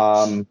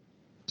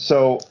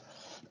 So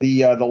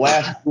the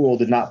last Duel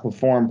did not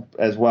perform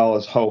as well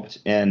as hoped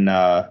in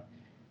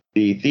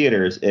the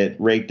theaters, it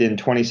raked in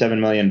 $27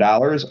 million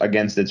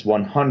against its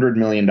 $100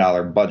 million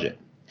budget.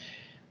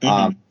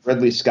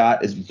 Ridley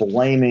Scott is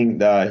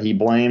he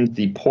blamed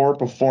the poor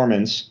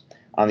performance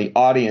on the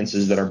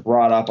audiences that are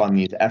brought up on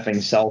these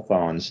effing cell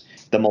phones.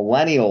 The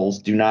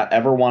millennials do not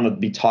ever want to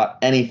be taught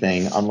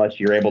anything unless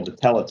you're able to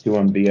tell it to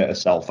them via a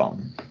cell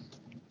phone.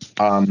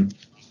 I'm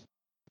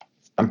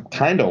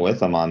kind of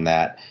with him on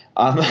that.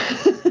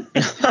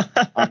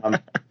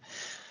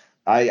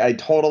 I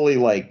totally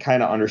like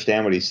kind of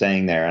understand what he's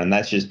saying there, and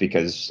that's just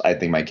because I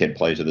think my kid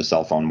plays with a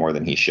cell phone more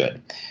than he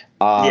should.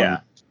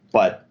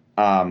 But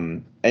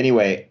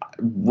anyway,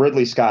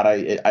 Ridley Scott,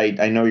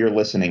 I know you're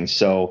listening,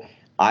 so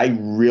I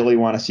really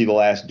want to see The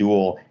Last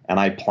Duel, and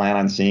I plan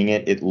on seeing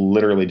it. It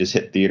literally just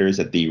hit theaters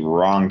at the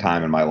wrong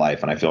time in my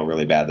life, and I feel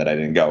really bad that I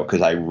didn't go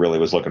because I really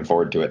was looking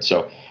forward to it.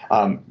 So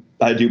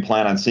I do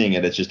plan on seeing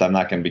it. It's just I'm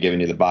not going to be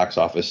giving you the box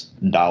office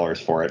dollars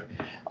for it.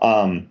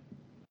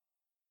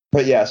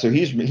 But yeah, so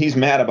he's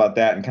mad about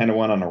that and kind of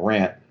went on a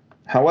rant.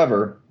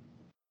 However,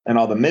 in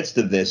all the midst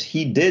of this,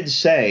 he did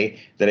say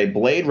that a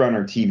Blade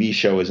Runner TV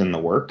show is in the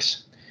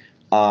works.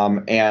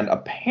 And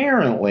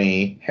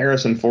apparently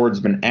Harrison Ford's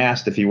been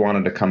asked if he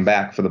wanted to come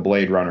back for the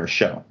Blade Runner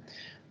show.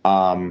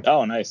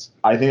 Oh, nice.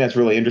 I think that's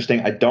really interesting.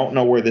 I don't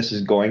know where this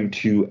is going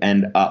to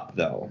end up,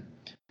 though.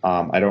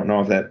 I don't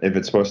know if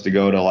it's supposed to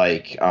go to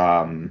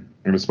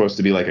if it's supposed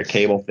to be like a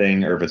cable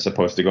thing or if it's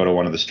supposed to go to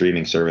one of the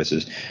streaming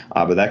services.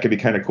 But that could be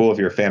kind of cool if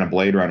you're a fan of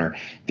Blade Runner.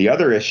 The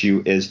other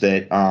issue is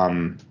that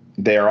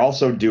they are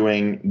also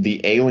doing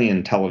the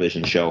Alien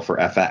television show for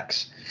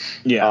FX.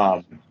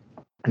 Yeah.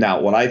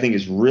 Now, what I think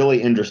is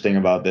really interesting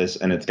about this,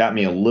 and it's got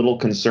me a little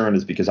concerned,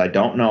 is because I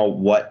don't know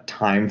what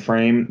time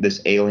frame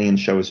this Alien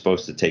show is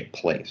supposed to take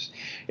place.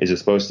 Is it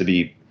supposed to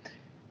be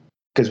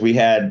 – because we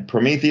had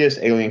Prometheus,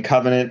 Alien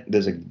Covenant,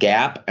 there's a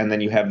gap, and then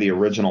you have the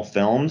original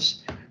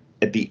films.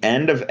 At the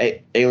end of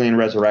Alien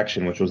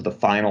Resurrection, which was the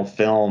final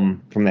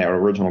film from that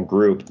original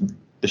group,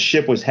 the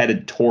ship was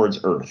headed towards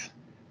Earth.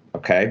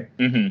 Okay?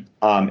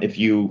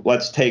 Mm-hmm.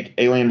 Let's take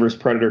Alien vs.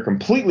 Predator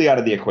completely out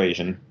of the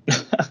equation.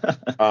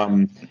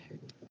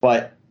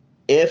 But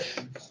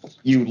if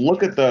you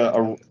look at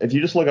if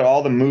you just look at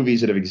all the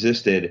movies that have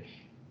existed,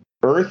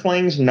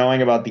 Earthlings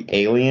knowing about the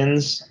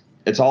aliens,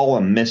 it's all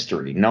a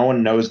mystery. No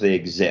one knows they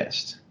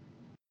exist.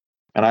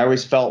 And I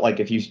always felt like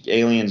if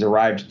aliens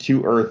arrived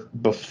to Earth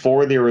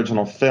before the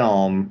original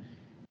film,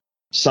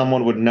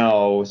 someone would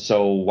know.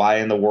 So why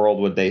in the world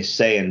would they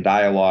say in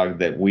dialogue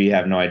that we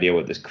have no idea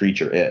what this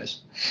creature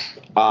is?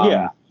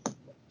 Yeah.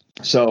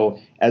 So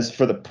as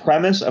for the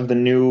premise of the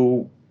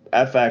new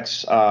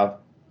FX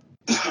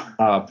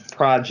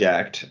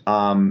project,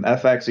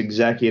 FX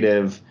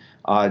executive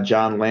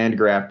John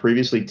Landgraf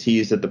previously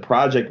teased that the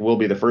project will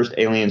be the first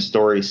alien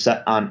story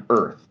set on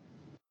Earth.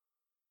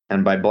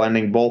 And by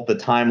blending both the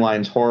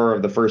timeline's horror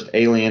of the first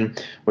Alien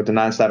with the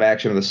nonstop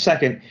action of the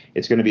second,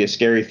 it's going to be a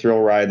scary thrill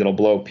ride that'll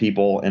blow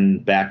people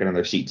back into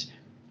their seats.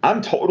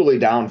 I'm totally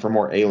down for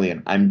more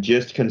Alien. I'm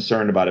just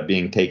concerned about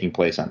it taking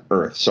place on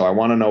Earth. So I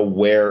want to know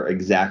where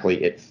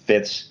exactly it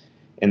fits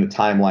in the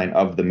timeline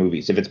of the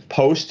movies. If it's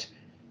post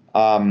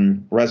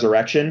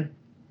Resurrection,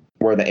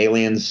 where the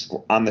aliens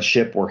on the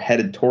ship were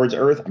headed towards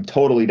Earth, I'm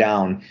totally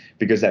down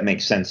because that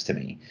makes sense to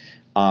me.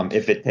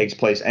 If it takes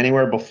place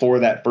anywhere before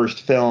that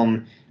first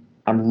film,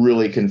 I'm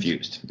really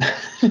confused.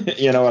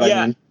 You know what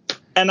I mean?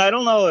 And I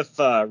don't know if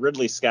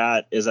Ridley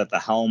Scott is at the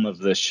helm of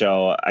this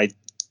show. I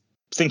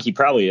think he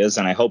probably is,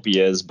 and I hope he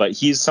is. But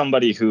he's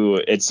somebody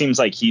who it seems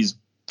like he's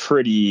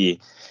pretty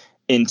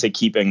into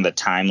keeping the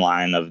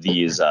timeline of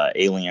these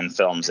Alien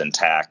films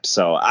intact.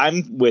 So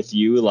I'm with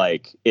you.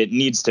 Like, it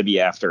needs to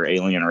be after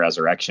Alien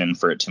Resurrection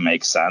for it to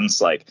make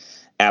sense. Like,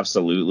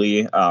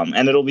 absolutely.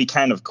 And it'll be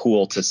kind of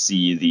cool to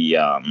see the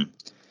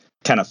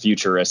kind of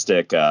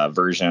futuristic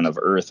version of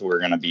Earth we're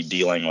going to be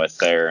dealing with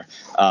there.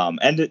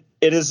 And it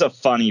is a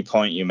funny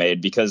point you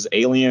made, because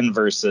Alien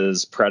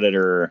versus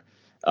Predator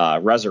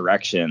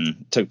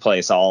Resurrection took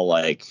place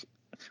I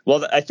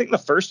think the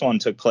first one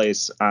took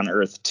place on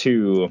Earth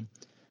too,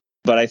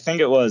 but I think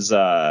it was,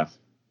 or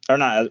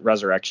not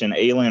Resurrection,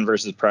 Alien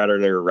versus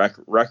Predator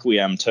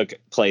Requiem took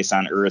place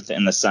on Earth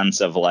in the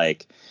sense of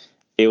like,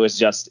 it was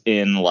just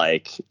in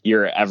like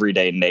your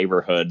everyday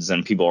neighborhoods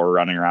and people were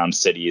running around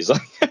cities,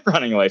 like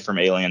running away from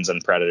aliens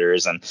and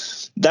predators. And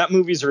that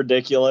movie's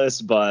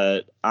ridiculous,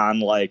 but on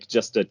like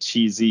just a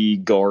cheesy,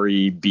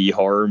 gory B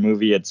horror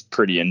movie, it's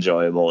pretty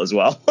enjoyable as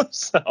well.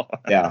 So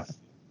yeah.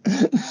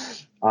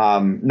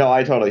 No,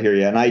 I totally hear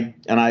you. And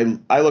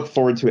I look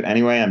forward to it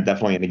anyway. I'm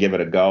definitely going to give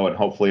it a go, and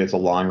hopefully it's a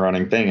long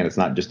running thing and it's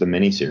not just a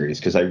mini series.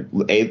 Because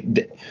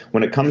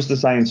when it comes to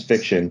science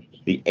fiction,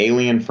 the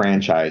Alien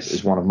franchise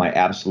is one of my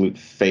absolute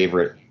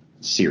favorite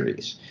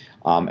series.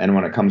 And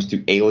when it comes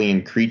to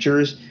alien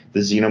creatures, the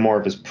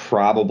Xenomorph is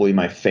probably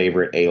my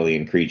favorite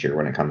alien creature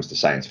when it comes to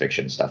science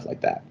fiction stuff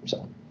like that.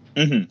 So,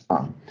 it's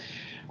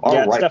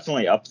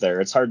definitely up there.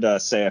 It's hard to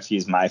say if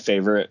he's my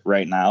favorite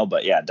right now,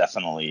 but yeah,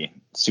 definitely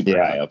super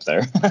high up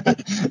there.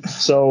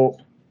 So,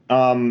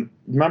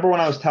 remember when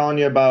I was telling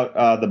you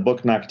about the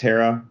book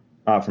Noctera?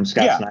 from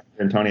Scott Yeah. Snyder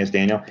and Tony S.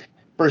 Daniel.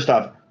 First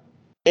off,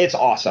 it's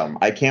awesome.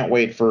 I can't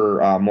wait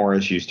for more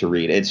issues to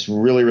read. It's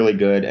really, really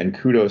good, and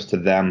kudos to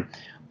them.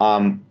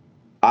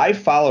 I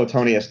follow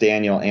Tony S.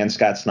 Daniel and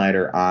Scott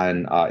Snyder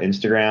on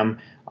Instagram.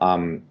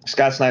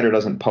 Scott Snyder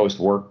doesn't post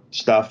work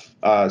stuff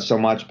so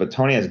much, but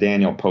Tony S.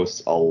 Daniel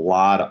posts a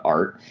lot of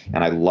art,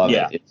 and I love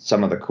it. It's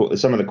some of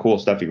the cool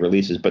stuff he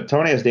releases. But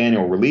Tony S.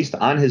 Daniel released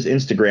on his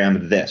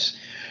Instagram this.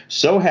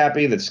 So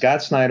happy that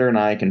Scott Snyder and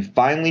I can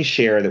finally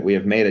share that we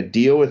have made a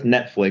deal with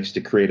Netflix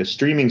to create a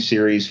streaming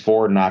series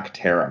for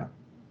Nocterra.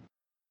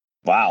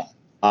 Wow.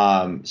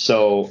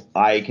 So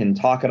I can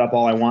talk it up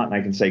all I want, and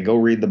I can say, go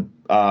read the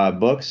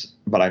books,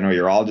 but I know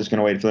you're all just going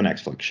to wait for the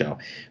Netflix show.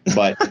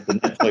 But if the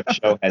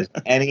Netflix show has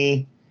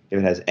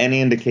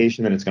any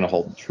indication that it's going to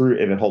hold true,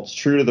 if it holds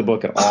true to the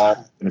book at all,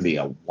 it's going to be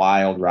a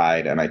wild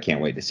ride, and I can't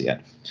wait to see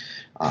it.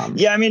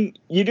 Yeah, I mean,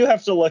 you do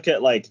have to look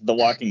at like The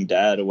Walking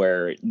Dead,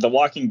 where The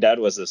Walking Dead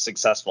was a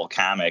successful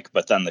comic,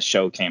 but then the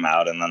show came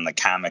out and then the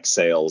comic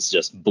sales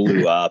just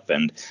blew up,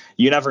 and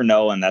you never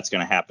know when that's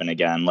going to happen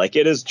again. Like,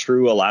 it is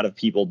true, a lot of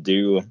people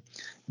do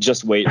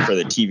just wait for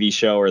the TV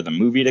show or the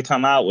movie to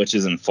come out, which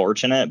is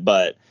unfortunate,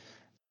 but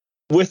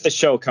with the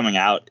show coming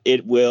out,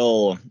 it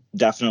will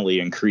definitely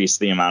increase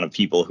the amount of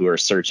people who are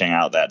searching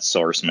out that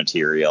source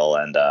material.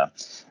 And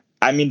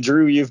I mean,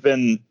 Drew, you've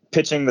been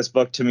pitching this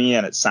book to me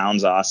and it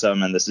sounds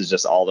awesome, and this is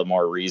just all the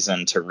more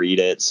reason to read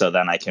it, so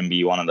then I can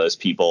be one of those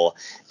people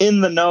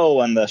in the know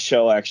when the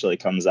show actually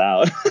comes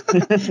out.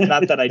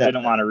 Not that I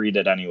didn't want to read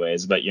it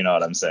anyways, but you know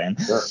what I'm saying.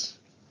 Sure.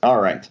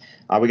 All right.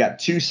 We got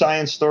 2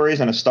 science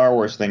stories and a Star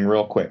Wars thing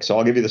real quick, so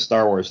I'll give you the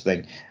Star Wars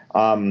thing.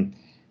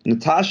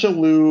 Natasha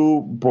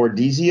Liu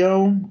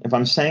Bordizio, if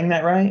I'm saying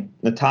that right,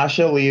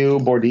 Natasha Liu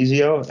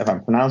Bordizio, if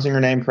I'm pronouncing her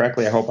name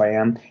correctly, I hope I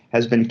am,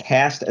 has been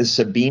cast as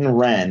Sabine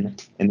Wren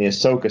in the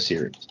Ahsoka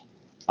series.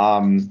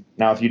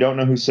 Now, if you don't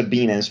know who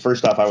Sabine is,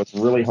 first off, I was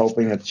really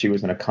hoping that she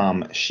was going to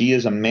come. She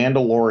is a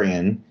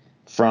Mandalorian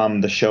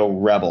from the show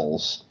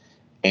Rebels,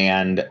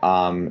 and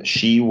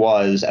she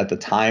was, at the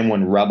time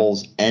when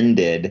Rebels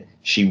ended,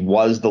 she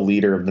was the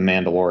leader of the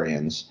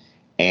Mandalorians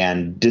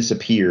and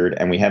disappeared,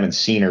 and we haven't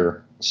seen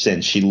her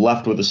since. She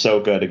left with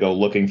Ahsoka to go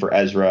looking for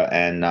Ezra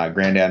and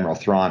Grand Admiral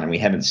Thrawn, and we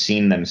haven't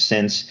seen them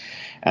since.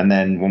 And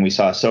then when we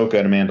saw Ahsoka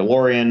in a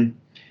Mandalorian,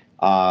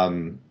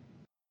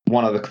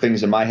 one of the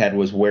things in my head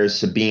was, where's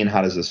Sabine?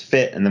 How does this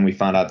fit? And then we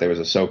found out there was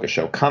a Ahsoka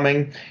show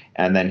coming,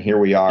 and then here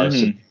we are.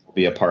 Sabine will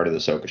be a part of the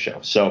Ahsoka show.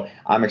 So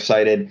I'm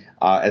excited.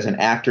 As an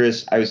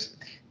actress,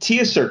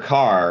 Tia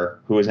Sarkar,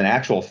 who is an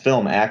actual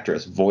film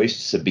actress,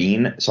 voiced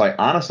Sabine. So I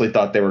honestly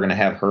thought they were going to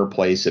have her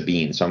play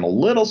Sabine. So I'm a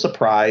little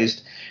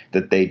surprised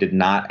that they did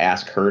not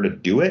ask her to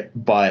do it.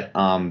 But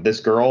this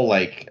girl,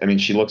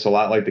 she looks a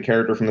lot like the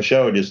character from the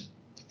show, just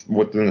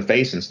within the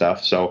face and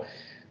stuff. So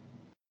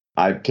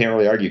I can't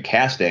really argue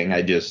casting.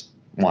 I just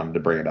wanted to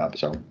bring it up.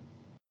 So,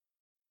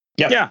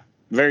 yeah,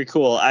 very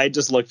cool. I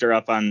just looked her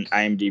up on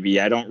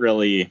IMDb. I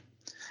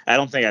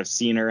don't think I've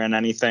seen her in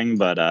anything,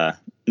 but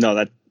no,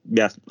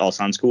 that all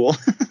sounds cool.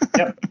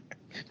 Yep.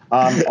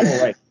 All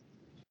right.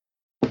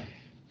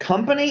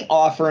 Company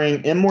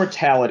offering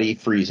immortality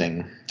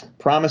freezing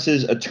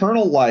promises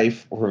eternal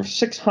life for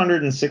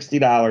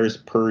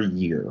 $660 per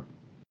year.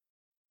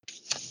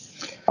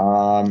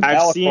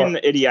 I've seen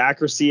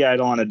Idiocracy. I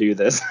don't want to do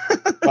this.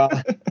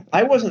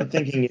 I wasn't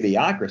thinking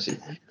Idiocracy.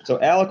 So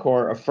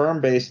Alacor, a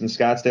firm based in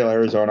Scottsdale,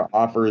 Arizona,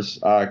 offers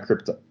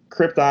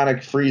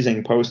cryptonic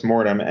freezing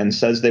post-mortem and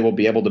says they will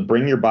be able to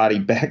bring your body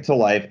back to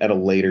life at a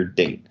later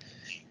date.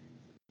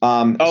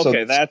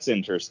 Okay, that's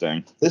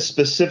interesting. This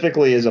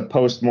specifically is a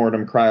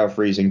post-mortem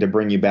cryo-freezing to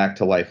bring you back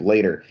to life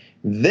later.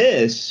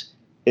 This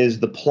is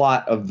the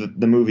plot of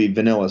the movie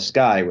Vanilla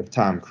Sky with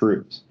Tom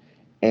Cruise.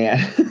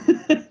 And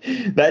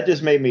that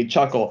just made me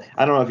chuckle.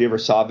 I don't know if you ever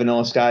saw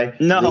Vanilla Sky.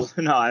 No,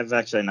 I've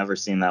actually never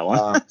seen that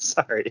one.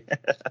 Sorry.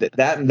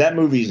 that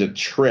movie's a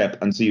trip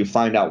until you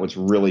find out what's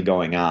really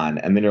going on,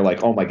 and then you're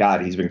like, oh my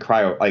god, he's been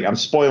I'm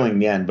spoiling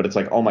the end, but it's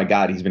like, oh my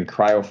god, he's been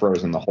cryo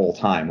frozen the whole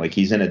time.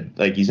 He's in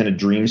a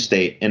dream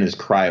state in his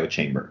cryo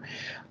chamber.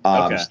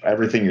 So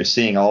everything you're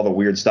seeing, all the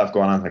weird stuff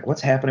going on, like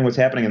what's happening,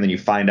 and then you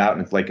find out,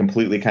 and it's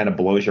completely kind of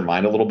blows your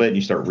mind a little bit, and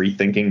you start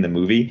rethinking the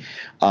movie.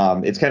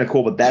 It's kind of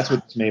cool, but that's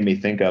what this made me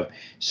think of.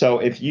 So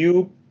if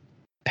you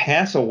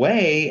pass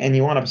away and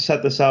you want to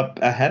set this up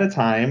ahead of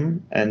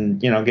time and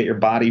get your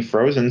body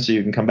frozen so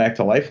you can come back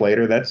to life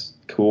later, that's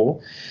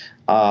cool.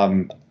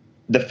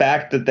 The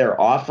fact that they're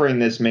offering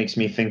this makes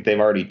me think they've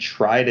already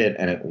tried it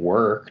and it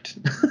worked,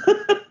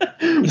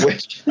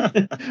 which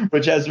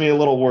has me a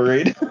little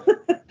worried.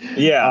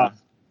 Yeah.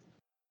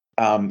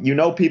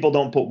 People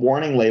don't put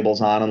warning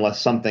labels on unless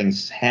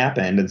something's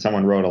happened and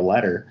someone wrote a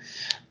letter.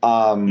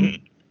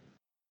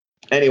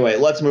 Anyway,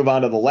 let's move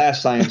on to the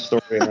last science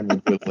story and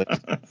then we'll do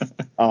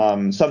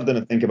it. Something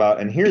to think about.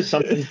 And here's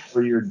something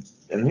for your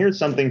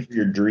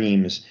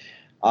dreams.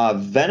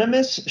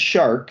 Venomous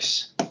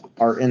sharks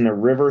are in the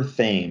River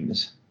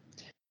Thames.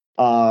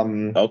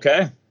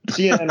 Okay.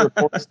 CNN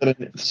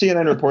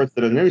reports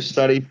that a new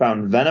study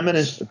found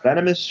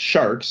venomous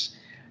sharks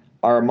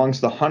are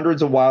amongst the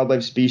hundreds of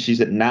wildlife species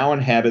that now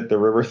inhabit the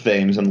River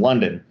Thames in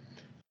London.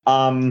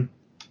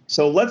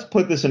 So let's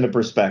put this into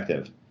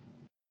perspective.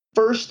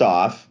 First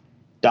off,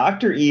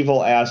 Dr.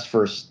 Evil asked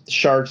for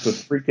sharks with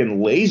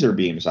freaking laser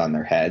beams on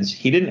their heads.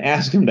 He didn't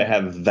ask them to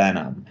have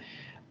venom.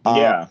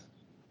 Yeah.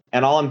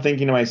 And all I'm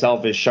thinking to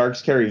myself is,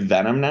 sharks carry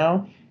venom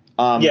now?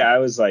 I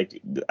was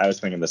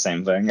thinking the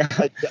same thing.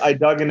 I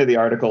dug into the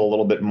article a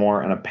little bit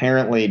more, and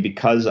apparently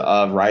because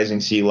of rising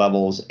sea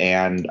levels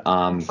and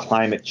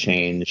climate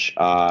change,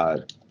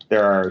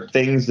 there are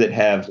things that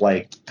have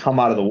like come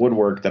out of the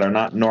woodwork that are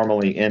not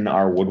normally in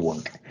our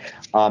woodwork.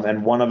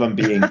 And one of them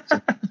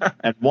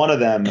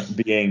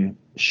being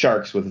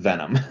sharks with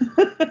venom.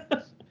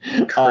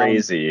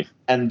 Crazy.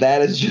 And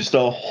that is just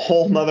a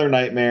whole nother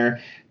nightmare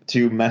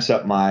to mess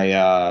up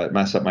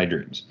my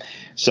dreams.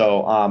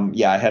 So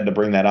I had to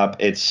bring that up.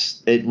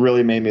 It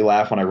really made me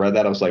laugh when I read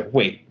that. I was like,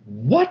 wait,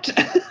 what?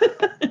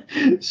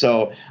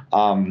 So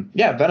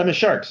venomous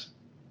sharks.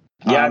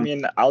 Yeah, I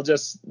mean, I'll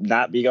just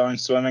not be going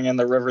swimming in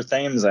the River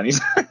Thames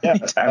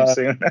anytime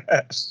soon.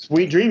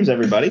 Sweet dreams,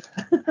 everybody.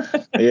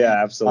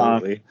 Yeah,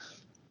 absolutely.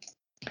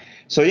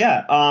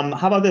 How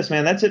about this,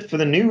 man? That's it for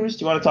the news.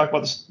 Do you want to talk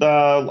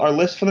about our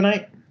list for the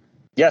night?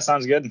 Yeah,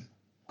 sounds good.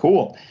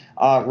 Cool.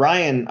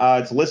 Ryan,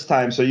 it's list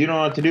time, so you know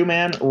what to do,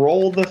 man.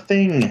 Roll the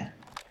thing.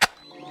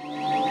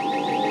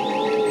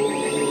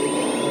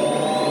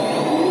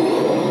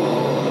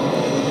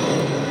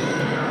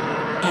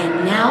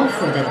 And now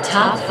for the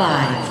top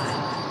 5.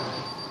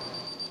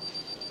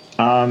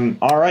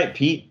 All right,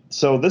 Pete.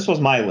 So this was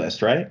my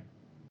list, right?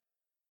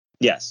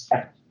 Yes.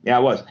 Yeah,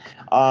 it was.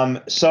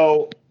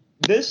 So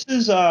this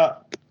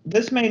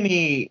made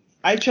me.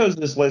 I chose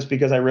this list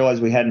because I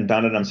realized we hadn't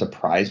done it. I'm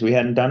surprised we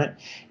hadn't done it,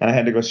 and I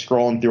had to go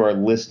scrolling through our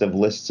list of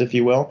lists, if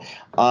you will.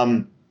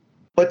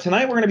 But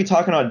tonight we're going to be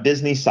talking about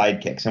Disney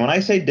sidekicks, and when I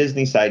say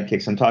Disney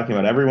sidekicks, I'm talking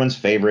about everyone's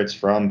favorites,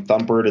 from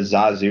Thumper to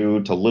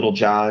Zazu to Little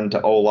John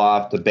to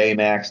Olaf to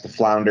Baymax to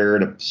Flounder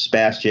to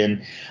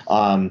Sebastian.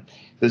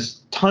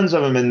 There's tons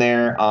of them in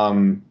there.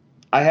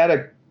 I had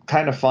a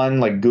kind of fun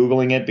like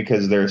Googling it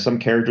because there are some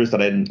characters that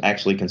I didn't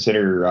actually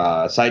consider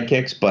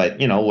sidekicks, but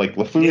like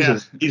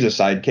LeFou's he's a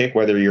sidekick,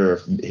 whether you're a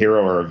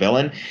hero or a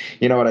villain.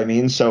 You know what I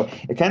mean? So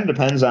it kind of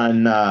depends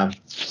on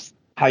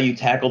how you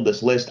tackled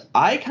this list.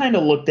 I kind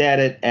of looked at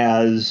it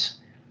as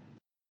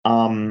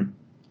who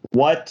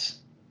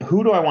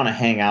do I want to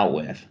hang out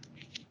with?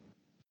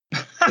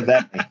 If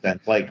that makes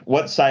sense. Like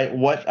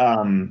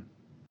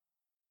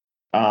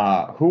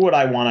who would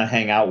I want to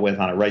hang out with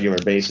on a regular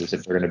basis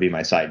if they're going to be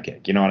my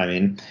sidekick? You know what I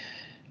mean?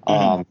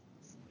 Mm-hmm.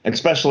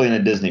 Especially in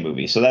a Disney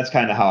movie. So that's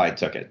kind of how I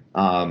took it.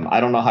 I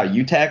don't know how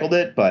you tackled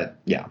it, but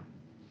yeah.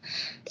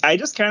 I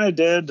just kind of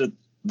did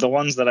the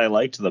ones that I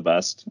liked the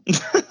best.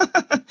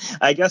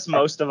 I guess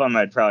most of them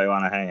I'd probably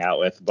want to hang out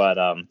with, but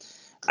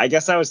I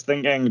guess I was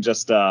thinking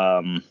just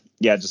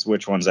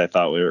which ones I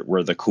thought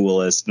were the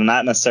coolest.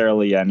 Not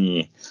necessarily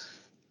any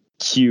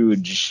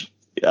huge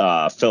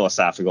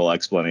philosophical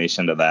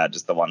explanation to that,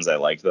 just the ones I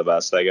liked the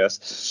best, I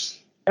guess.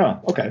 Oh,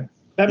 okay.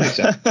 That makes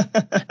sense.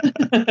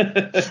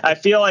 I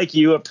feel like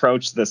you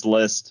approached this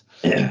list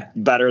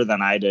better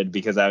than I did,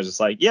 because I was just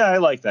like, yeah, I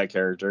like that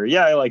character.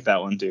 Yeah, I like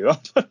that one too.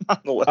 I'll put them on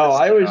the list. Oh,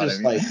 I was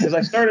just like, because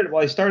I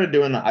started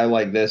doing the I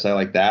like this, I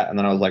like that, and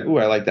then I was like, ooh,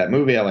 I like that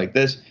movie, I like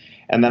this.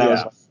 And then I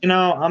was like,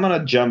 I'm going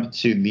to jump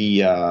to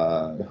the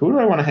who do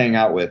I want to hang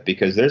out with,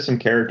 because there's some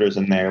characters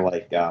in there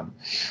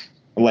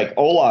like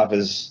Olaf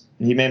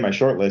he made my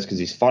short list because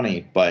he's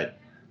funny, but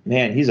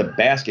man, he's a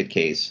basket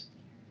case.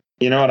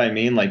 You know what I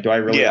mean? Like, do I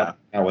really want to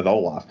hang out with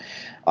Olaf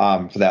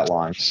for that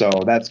long? So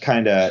that's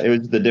it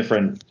was the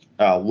different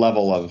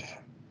level of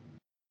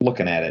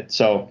looking at it.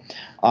 So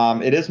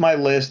it is my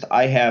list.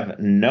 I have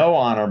no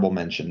honorable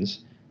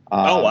mentions.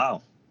 Oh,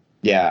 wow.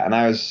 Yeah, and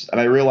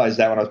I realized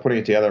that when I was putting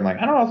it together, I'm like,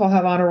 I don't know if I'll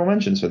have honorable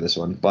mentions for this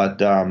one, but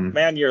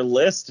man, your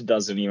list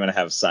doesn't even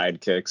have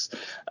sidekicks.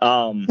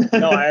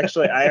 No, I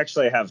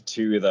actually have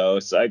 2 though,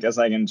 so I guess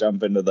I can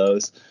jump into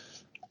those.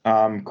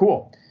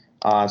 Cool.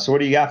 So what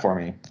do you got for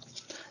me?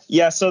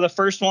 Yeah, so the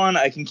first one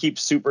I can keep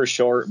super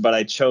short, but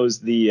I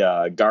chose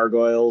the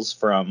gargoyles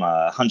from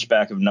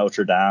Hunchback of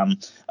Notre Dame.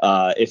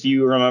 If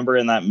you remember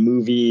in that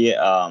movie,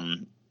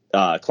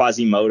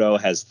 Quasimodo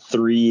has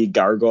 3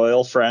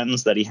 gargoyle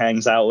friends that he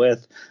hangs out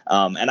with.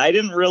 And I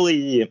didn't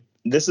really,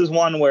 this is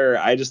one where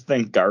I just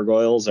think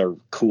gargoyles are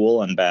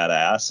cool and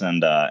badass.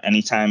 And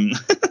anytime,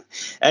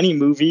 any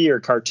movie or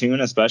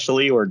cartoon,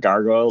 especially where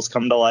gargoyles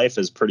come to life,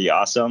 is pretty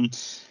awesome.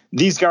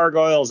 These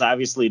gargoyles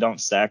obviously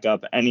don't stack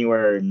up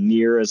anywhere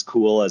near as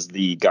cool as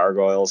the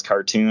Gargoyles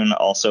cartoon,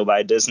 also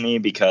by Disney,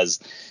 because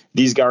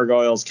these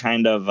gargoyles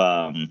kind of,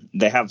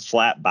 they have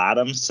flat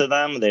bottoms to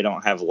them. They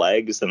don't have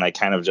legs, and they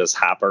kind of just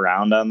hop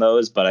around on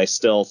those. But I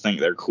still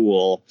think they're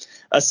cool,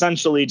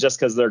 essentially just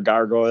because they're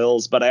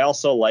gargoyles. But I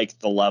also like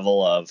the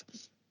level of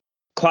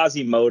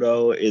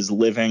Quasimodo is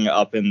living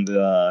up in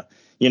the,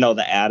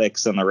 the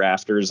attics and the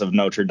rafters of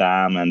Notre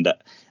Dame. And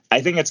I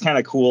think it's kind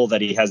of cool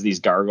that he has these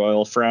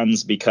gargoyle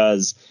friends,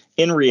 because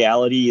in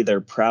reality, they're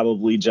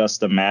probably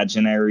just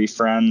imaginary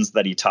friends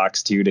that he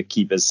talks to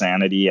keep his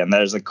sanity. And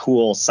there's a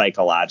cool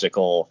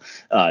psychological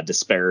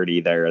disparity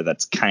there.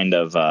 That's kind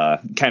of a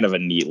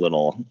neat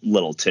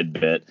little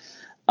tidbit.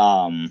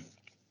 And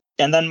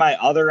then my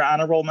other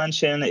honorable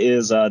mention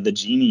is the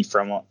genie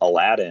from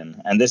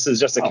Aladdin. And this is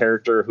just a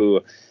character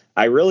who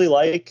I really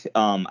like.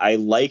 I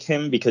like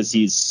him because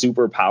he's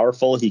super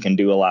powerful. He can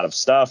do a lot of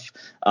stuff.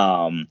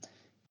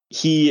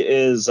 He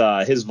is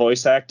his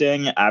voice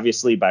acting,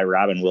 obviously by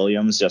Robin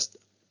Williams, just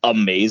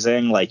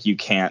amazing. Like, you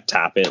can't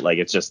top it. Like,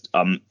 it's just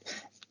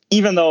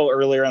even though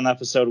earlier in the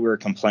episode we were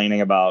complaining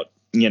about,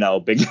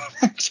 big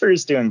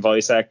actors doing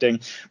voice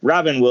acting,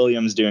 Robin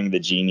Williams doing the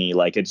genie,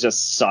 like, it's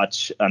just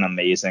such an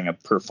amazing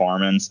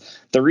performance.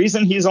 The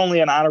reason he's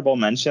only an honorable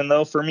mention,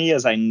 though, for me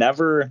is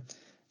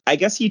I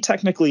guess he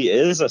technically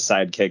is a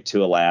sidekick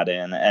to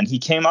Aladdin, and he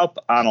came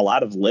up on a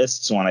lot of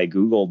lists when I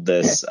Googled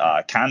this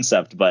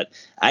concept, but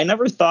I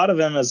never thought of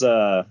him as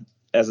a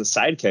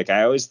sidekick.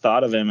 I always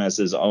thought of him as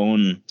his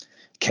own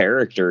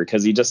character,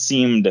 because he just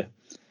seems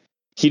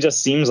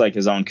like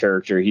his own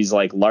character. He's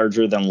like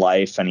larger than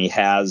life, and he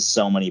has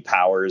so many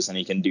powers, and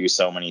he can do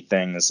so many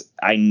things.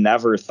 I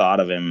never thought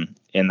of him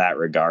in that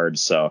regard.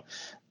 So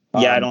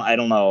yeah, I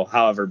don't know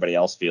how everybody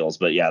else feels,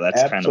 but yeah,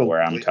 that's kind of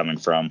where I'm coming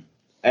from.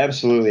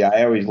 Absolutely.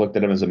 I always looked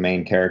at him as a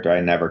main character.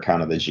 I never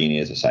counted the genie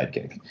as a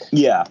sidekick.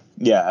 Yeah,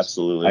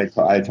 absolutely.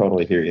 I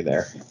totally hear you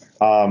there.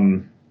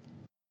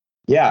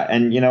 Yeah,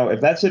 and if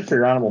that's it for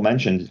your honorable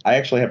mentions, I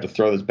actually have to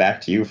throw this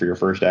back to you for your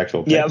first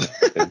actual pick. Yeah,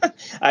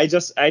 I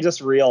just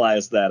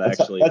realized that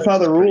that's how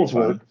the rules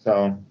work.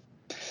 So,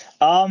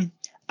 I'm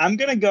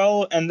gonna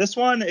go, and this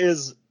one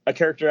is a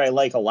character I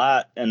like a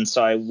lot, and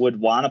so I would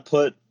want to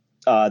put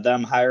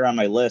them higher on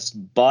my list,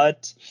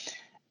 but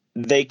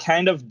they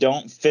kind of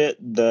don't fit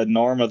the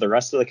norm of the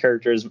rest of the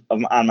characters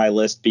on my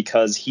list,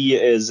 because he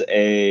is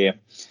a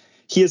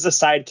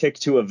sidekick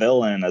to a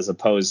villain as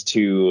opposed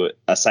to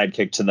a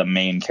sidekick to the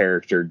main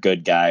character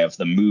good guy of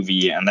the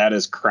movie. And that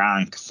is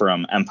Kronk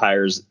from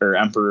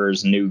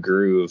Emperor's New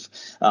Groove,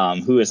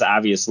 who is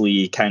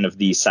obviously kind of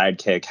the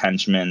sidekick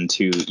henchman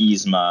to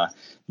Yzma,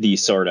 the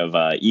sort of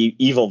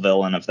evil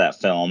villain of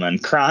that film.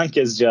 And Kronk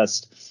is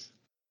just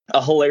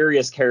a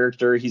hilarious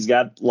character. He's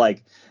got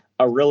like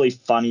a really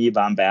funny,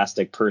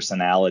 bombastic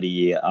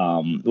personality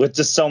with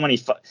just so many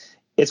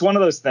it's one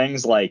of those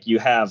things, like, you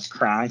have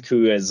Kronk,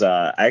 who is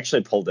I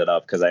actually pulled it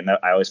up because I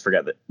always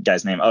forget the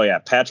guy's name. Oh yeah,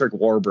 Patrick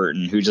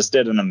Warburton, who just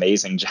did an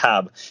amazing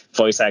job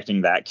voice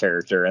acting that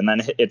character. And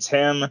then it's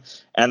him,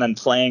 and then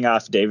playing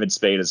off David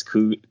Spade as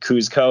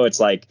Kuzco. It's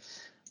like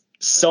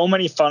so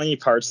many funny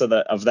parts of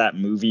that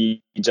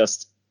movie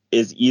just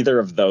is either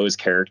of those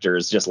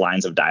characters, just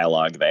lines of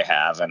dialogue they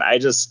have. And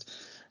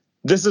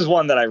this is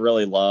one that I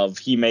really love.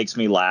 He makes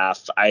me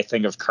laugh. I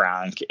think of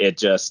Kronk, it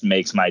just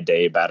makes my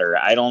day better.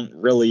 I don't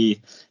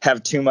really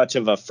have too much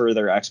of a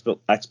further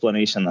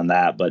explanation than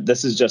that, but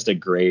this is just a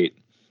great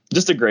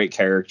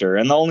character.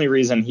 And the only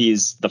reason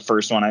he's the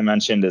first one I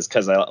mentioned is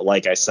because,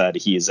 like I said,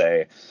 he's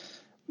a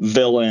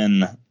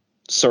villain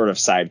sort of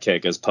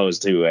sidekick as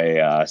opposed to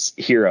a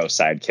hero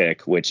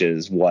sidekick, which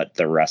is what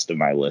the rest of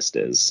my list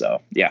is.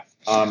 So yeah.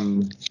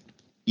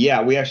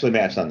 Yeah, we actually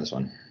matched on this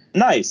one.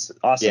 Nice.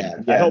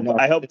 Awesome. Yeah,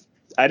 I hope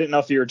I didn't know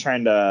if you were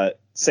trying to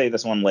save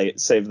this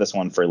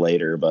one for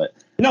later, but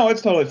no,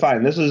 it's totally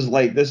fine. This is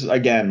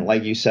again,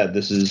 like you said,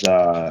 this is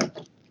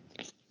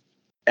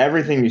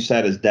everything you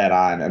said is dead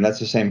on, and that's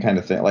the same kind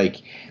of thing.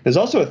 Like, there's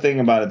also a thing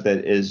about it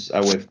that is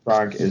with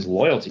Kronk is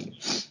loyalty.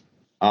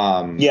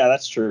 Yeah,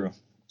 that's true.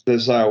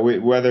 There's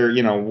whether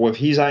if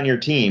he's on your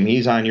team,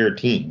 he's on your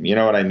team. You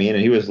know what I mean?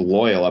 And he was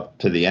loyal up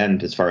to the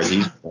end as far as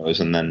he goes,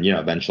 and then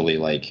eventually,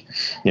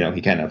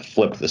 he kind of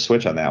flipped the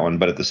switch on that one.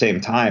 But at the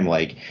same time,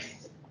 like,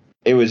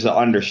 it was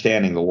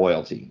understanding the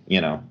loyalty.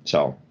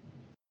 So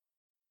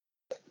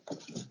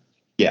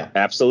yeah,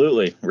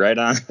 absolutely right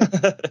on.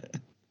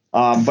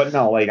 But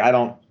no, like, I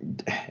don't.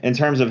 In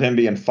terms of him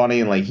being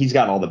funny, and like, he's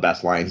got all the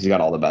best lines, he's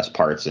got all the best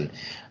parts, and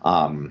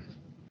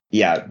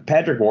yeah,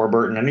 Patrick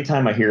Warburton,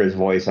 anytime I hear his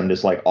voice, I'm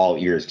just like all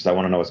ears because I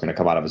want to know what's going to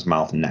come out of his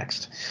mouth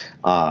next.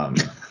 So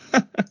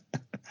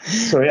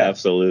yeah,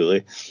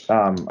 absolutely.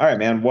 All right,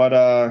 man.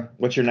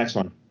 What's your next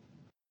one?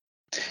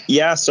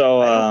 Yeah,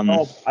 so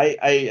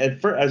I at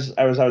first,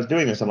 as I was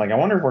doing this, I'm like, I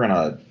wonder if we're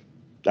gonna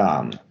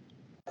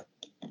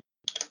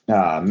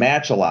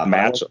match a lot.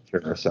 Match.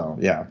 Sure, so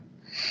yeah.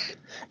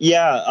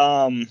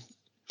 Yeah.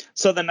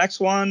 So the next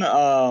one,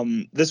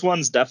 this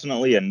one's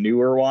definitely a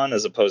newer one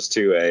as opposed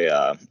to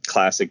a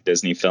classic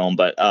Disney film,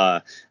 but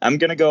I'm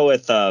going to go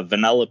with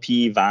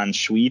Vanellope von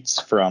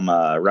Schweetz from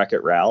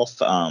Wreck-It Ralph,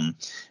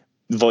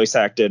 voice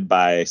acted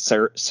by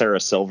Sarah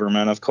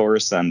Silverman, of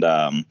course. And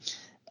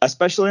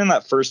especially in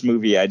that first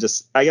movie, I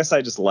guess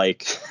I just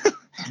like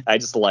I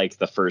just like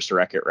the first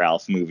Wreck-It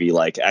Ralph movie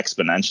like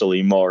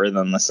exponentially more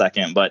than the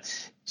second, but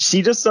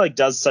she just like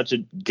does such a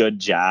good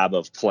job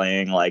of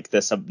playing like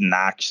this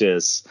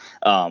obnoxious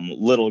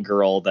little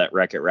girl that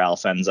Wreck-It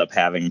Ralph ends up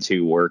having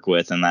to work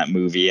with in that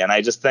movie. And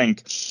I just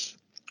think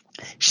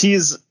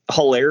she's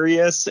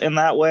hilarious in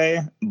that way,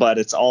 but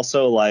it's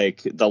also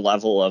like the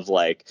level of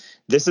like,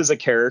 this is a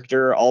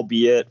character,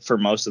 albeit for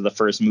most of the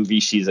first movie,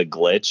 she's a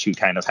glitch who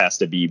kind of has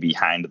to be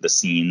behind the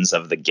scenes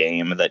of the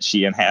game that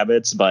she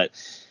inhabits. But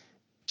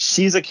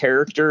she's a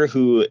character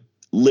who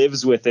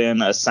lives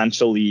within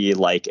essentially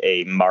like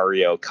a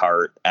Mario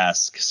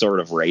Kart-esque sort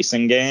of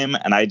racing game.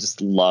 And I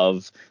just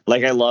love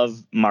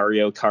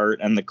Mario Kart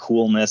and the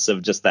coolness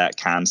of just that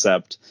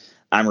concept.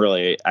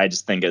 I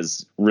just think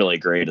is really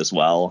great as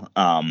well.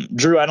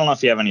 Drew, I don't know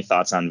if you have any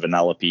thoughts on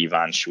Vanellope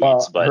von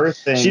Schweetz, but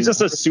she's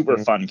just a super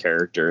fun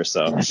character.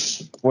 So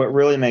what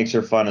really makes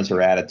her fun is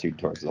her attitude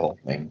towards the whole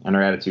thing, and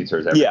her attitude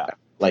towards everything. Yeah.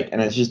 Like,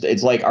 and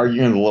it's like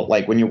arguing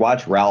like when you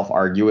watch Ralph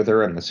argue with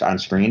her on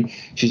screen,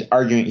 he's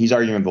arguing with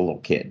a little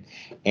kid.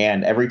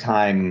 And every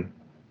time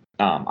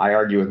I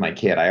argue with my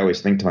kid, I always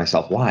think to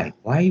myself, why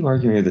are you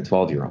arguing with a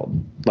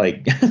 12-year-old?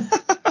 Like,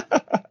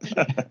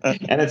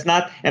 and it's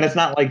not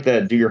like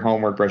the do your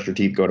homework, brush your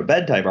teeth, go to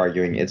bed type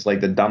arguing. It's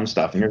like the dumb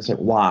stuff. And you're just like,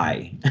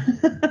 why?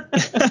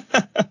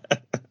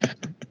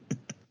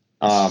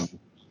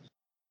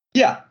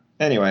 Yeah.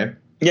 Anyway.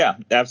 Yeah,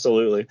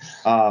 absolutely.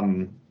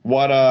 All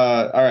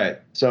right.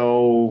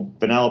 So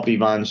Vanellope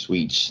von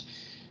Schweetz.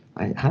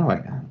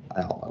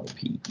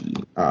 L-O-P-E.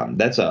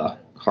 That's a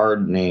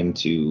hard name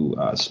to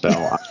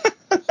spell.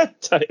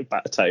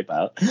 type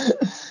out.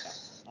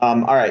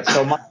 All right.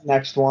 So my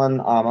next one,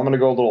 I'm going to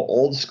go a little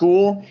old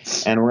school,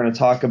 and we're going to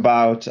talk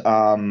about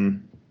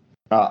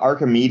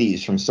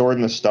Archimedes from Sword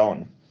in the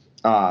Stone.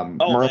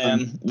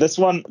 Man, this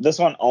one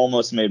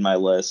almost made my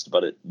list,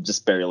 but it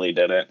just barely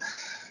didn't.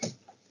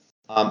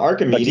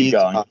 Archimedes,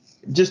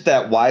 just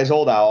that wise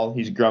old owl.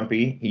 He's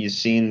grumpy. He's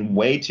seen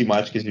way too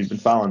much because he's been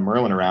following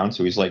Merlin around,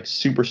 so he's like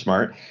super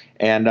smart,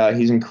 and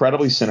he's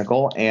incredibly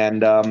cynical,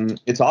 and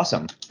it's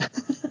awesome.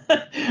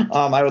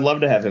 I would love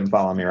to have him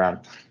follow me around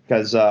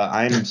because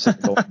I'm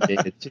cynical and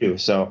dated too.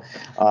 So,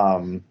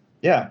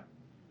 yeah.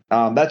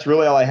 That's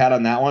really all I had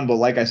on that one. But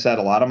like I said,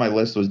 a lot of my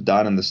list was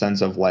done in the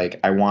sense of like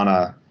I want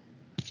to.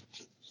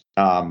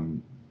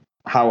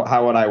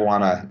 How would I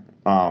want to?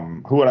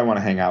 Who would I want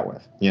to hang out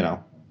with? You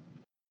know.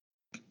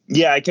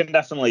 Yeah, I can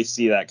definitely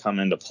see that come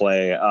into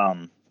play.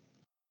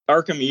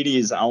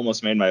 Archimedes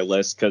almost made my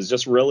list because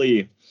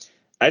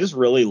I just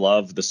really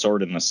love The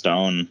Sword in the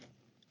Stone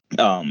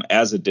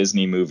as a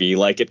Disney movie.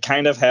 Like it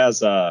kind of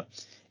has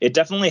it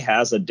definitely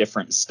has a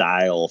different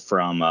style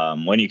from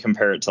when you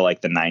compare it to like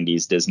the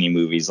 90s Disney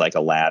movies like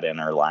Aladdin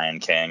or Lion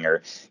King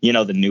or, you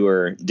know, the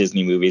newer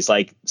Disney movies.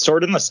 Like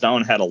Sword in the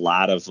Stone had a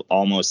lot of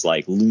almost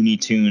like Looney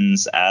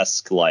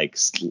Tunes-esque like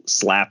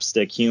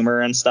slapstick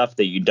humor and stuff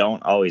that you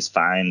don't always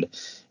find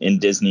in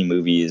Disney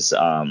movies,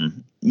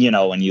 you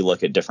know, when you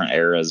look at different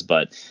eras.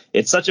 But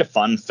it's such a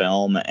fun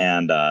film.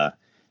 And,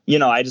 you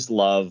know, I just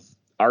love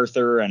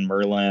Arthur and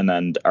Merlin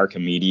and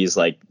Archimedes.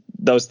 Like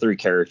those three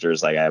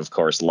characters, like I, of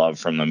course, love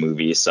from the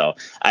movie. So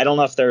I don't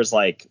know if there's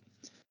like,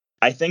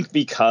 I think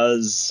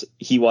because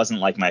he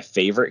wasn't like my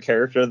favorite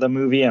character of the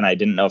movie, and I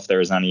didn't know if there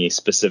was any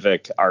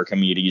specific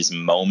Archimedes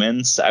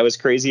moments I was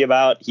crazy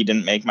about, he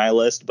didn't make my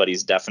list, but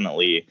he's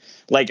definitely,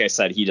 like I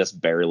said, he just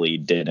barely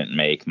didn't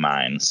make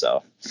mine.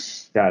 So.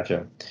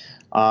 Gotcha.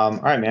 All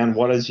right, man.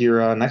 What is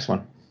your next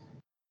one?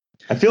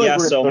 I feel like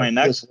we're going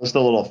to list a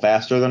little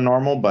faster than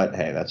normal, but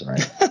hey, that's all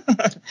right.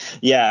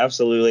 Yeah,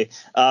 absolutely.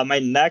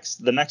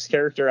 The next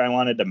character I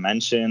wanted to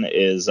mention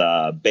is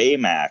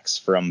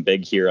Baymax from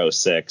Big Hero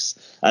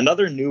 6.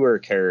 Another newer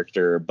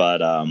character,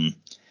 but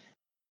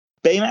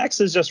Baymax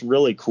is just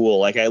really cool.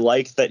 Like I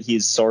like that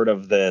he's sort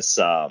of this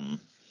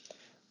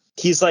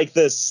he's like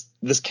this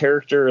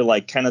character,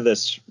 like kind of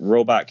this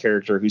robot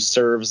character who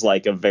serves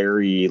like a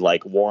very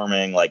like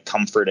warming, like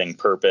comforting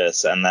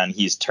purpose. And then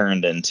he's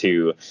turned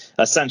into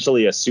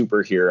essentially a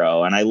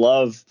superhero. And I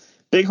love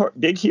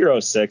Big Hero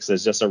 6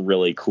 is just a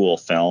really cool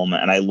film.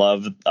 And I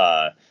love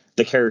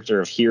the character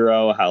of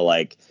Hero, how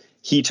like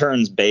he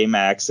turns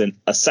Baymax and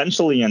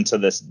essentially into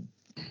this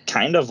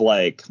kind of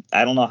like,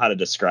 I don't know how to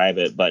describe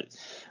it, but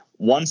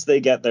once they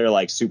get their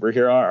like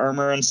superhero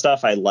armor and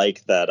stuff, I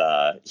like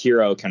that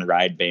Hero can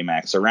ride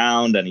Baymax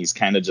around, and he's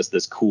kind of just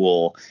this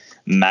cool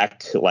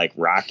mech like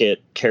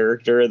rocket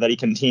character that he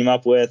can team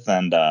up with.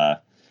 And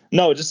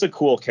no, just a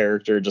cool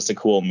character, just a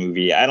cool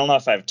movie. I don't know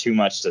if I have too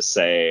much to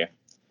say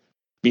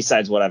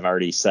besides what I've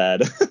already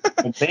said.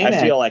 Well, Baymax,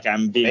 I feel like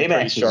I'm being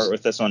pretty short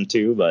with this one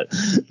too, but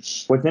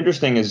what's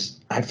interesting is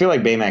I feel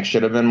like Baymax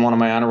should have been one of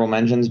my honorable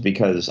mentions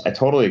because I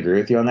totally agree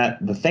with you on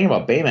that. The thing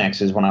about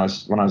Baymax is when I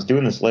was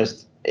doing this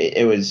list,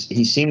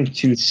 he seemed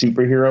too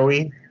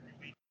superhero-y.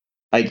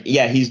 Like,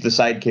 yeah, he's the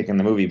sidekick in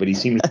the movie, but he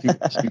seemed too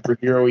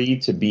superhero-y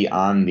to be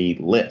on the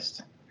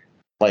list.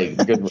 Like,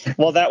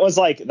 well, that was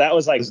like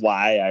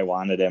why I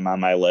wanted him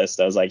on my list.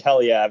 I was like,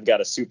 hell yeah, I've got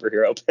a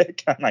superhero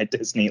pick on my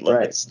Disney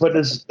list. Right. But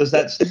does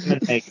that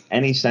statement make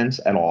any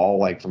sense at all?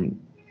 Like, do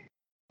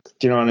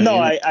you know what I mean? No,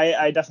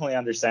 I definitely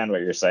understand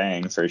what you're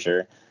saying for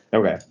sure.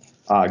 Okay,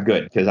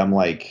 good, because I'm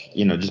like,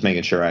 just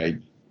making sure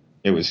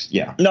it was.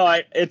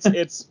 No,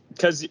 it's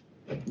because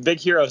Big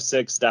Hero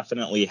 6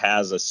 definitely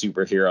has a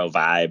superhero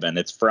vibe, and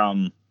it's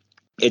from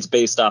it's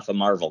based off a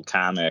Marvel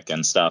comic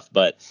and stuff,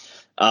 but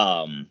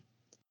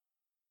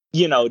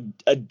you know,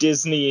 a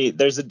Disney,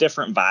 there's a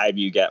different vibe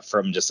you get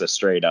from just a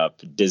straight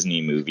up Disney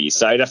movie.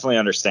 So I definitely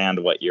understand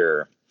what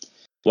you're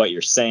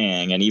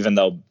saying. And even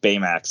though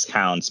Baymax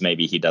counts,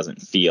 maybe he doesn't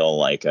feel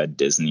like a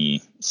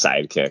Disney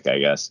sidekick, I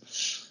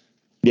guess.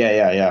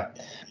 Yeah.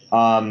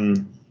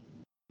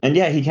 And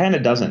yeah, he kind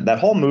of doesn't. That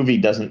whole movie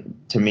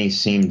doesn't, to me,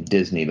 seem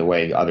Disney the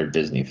way other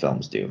Disney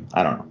films do.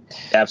 I don't know.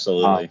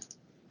 Absolutely.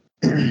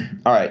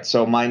 All right.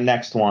 So my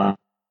next one,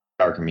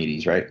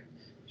 Archimedes, right?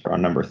 So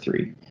on number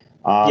 3.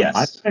 Yes.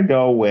 I'm going to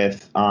go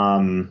with,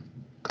 I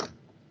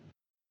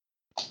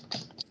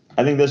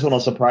think this one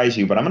will surprise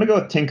you, but I'm going to go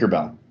with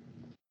Tinkerbell.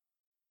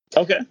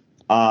 Okay.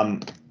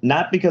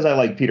 Not because I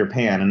like Peter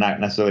Pan and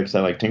not necessarily because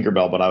I like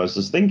Tinkerbell, but I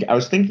was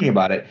thinking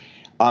about it.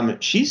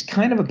 She's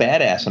kind of a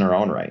badass in her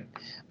own right.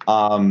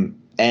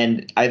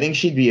 And I think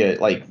she'd be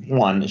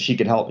she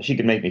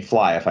could make me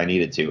fly if I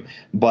needed to,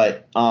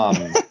 but,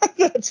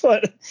 that's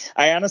what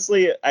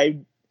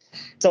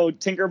so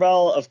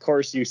Tinkerbell, of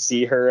course, you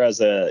see her as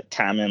a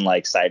common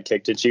like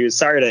sidekick to choose.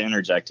 Sorry to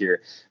interject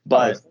here,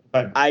 but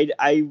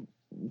I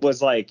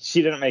was like,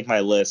 she didn't make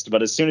my list,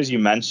 but as soon as you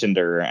mentioned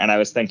her, and I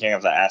was thinking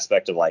of the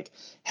aspect of like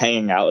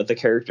hanging out with the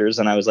characters,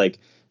 and I was like,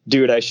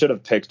 dude, I should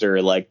have picked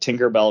her. Like,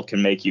 Tinkerbell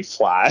can make you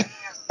fly.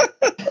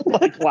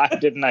 Like, why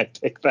didn't I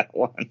pick that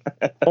one?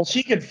 Well,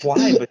 she could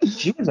fly, but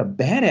she was a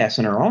badass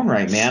in her own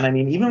right, man. I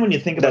mean, even when you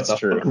think about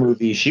the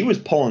movie, she was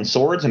pulling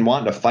swords and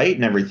wanting to fight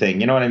and everything.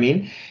 You know what I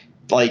mean?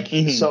 Like,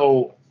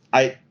 so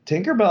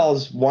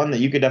Tinkerbell's one that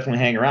you could definitely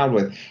hang around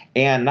with.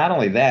 And not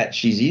only that,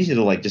 she's easy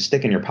to like just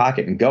stick in your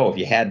pocket and go if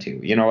you had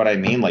to. You know what I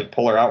mean? Like,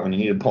 pull her out when you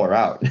need to pull her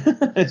out.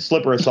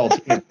 Slip her a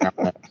saltine.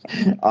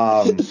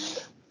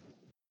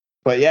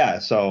 But yeah,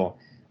 so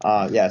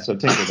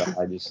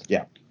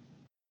Tinkerbell,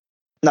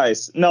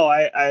 Nice. No,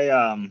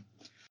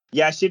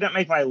 she didn't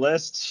make my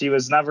list. She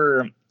was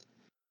never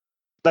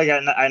like,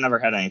 I never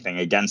had anything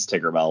against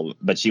Tinkerbell,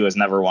 but she was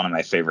never one of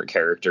my favorite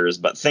characters.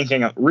 But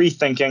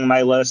rethinking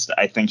my list,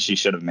 I think she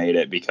should have made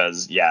it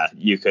because,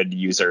 you could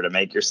use her to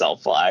make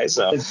yourself fly.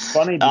 So it's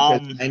funny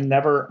because I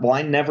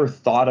never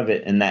thought of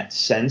it in that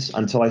sense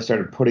until I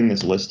started putting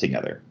this list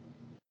together.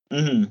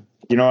 Mm-hmm.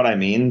 You know what I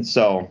mean?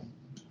 So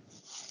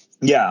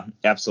yeah,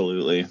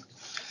 absolutely.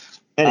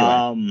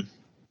 Anyway.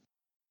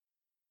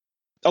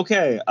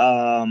 Okay.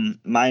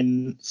 My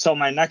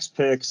next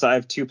picks, I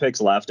have 2 picks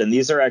left, and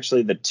these are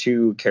actually the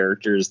 2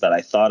 characters that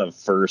I thought of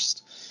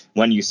first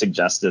when you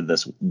suggested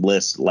this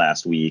list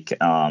last week.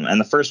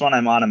 And the first one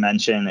I want to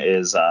mention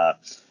is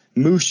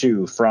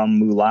Mushu from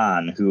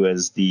Mulan, who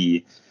is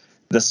the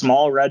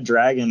small red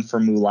dragon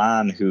from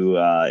Mulan, who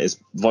is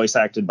voice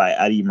acted by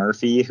Eddie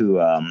Murphy, who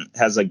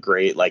has a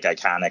great, like,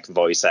 iconic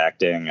voice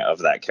acting of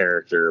that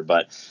character,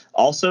 but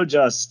also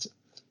just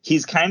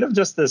he's kind of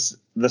just the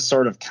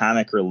sort of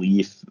comic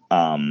relief,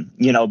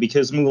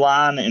 because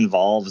Mulan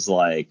involves,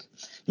 like,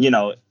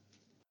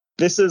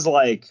 this is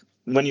like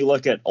when you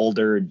look at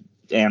older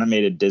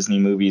animated Disney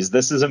movies,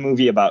 this is a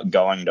movie about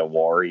going to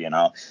war,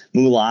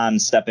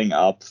 Mulan stepping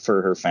up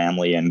for her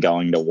family and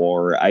going to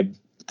war. I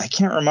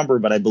can't remember,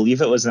 but I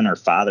believe it was in her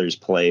father's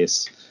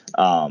place.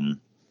 And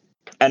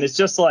it's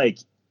just like,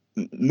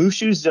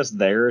 Mushu's just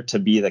there to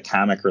be the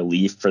comic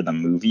relief for the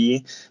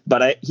movie,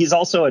 but he's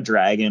also a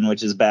dragon,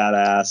 which is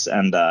badass,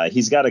 and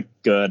he's got a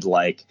good,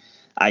 like,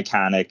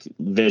 iconic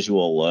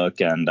visual look,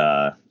 and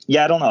I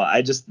don't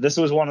know, this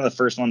was one of the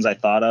first ones I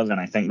thought of, and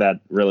I think that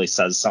really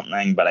says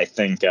something. But I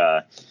think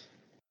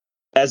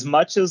as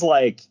much as,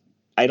 like,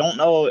 I don't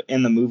know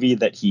in the movie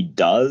that he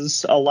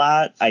does a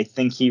lot, I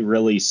think he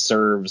really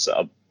serves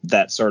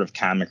that sort of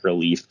comic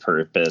relief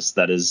purpose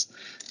that is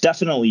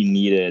definitely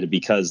needed,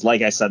 because,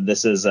 like I said,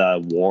 this is a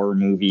war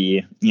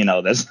movie,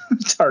 that's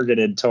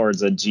targeted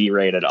towards a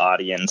G-rated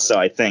audience. So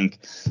I think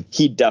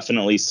he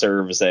definitely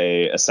serves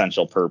a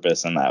essential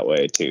purpose in that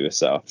way too.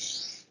 So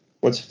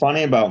what's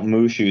funny about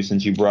Mushu,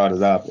 since you brought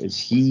it up, is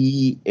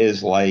he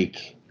is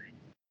like,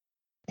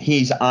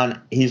 he's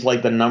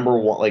like the number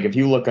one. Like, if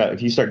you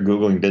start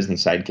Googling Disney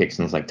sidekicks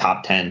and it's like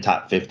top 10,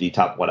 top 50,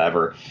 top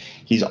whatever,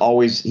 he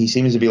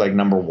seems to be like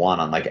number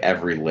 1 on like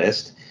every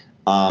list.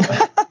 And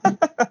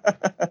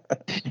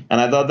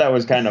I thought that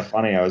was kind of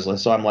funny.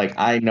 I'm like,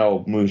 I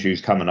know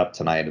Mushu's coming up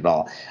tonight at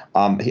all.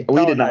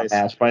 We did not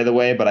ask, by the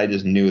way, but I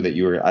just knew that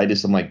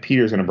I'm like,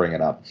 Peter's going to bring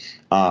it up.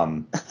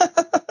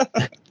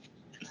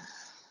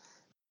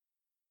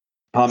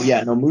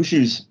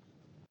 Mushu's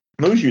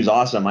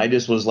awesome. I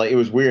just was like, it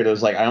was weird. It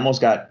was like, I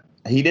almost got,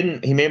 he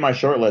made my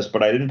short list,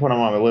 but I didn't put him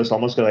on my list.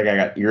 Almost like I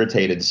got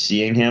irritated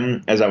seeing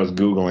him as I was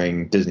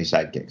Googling Disney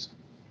sidekicks.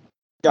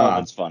 Oh,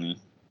 that's funny.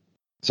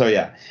 So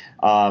yeah.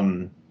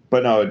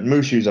 But no,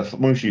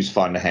 Mushu's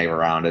fun to hang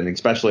around, and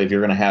especially if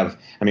you're gonna have,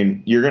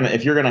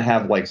 if you're gonna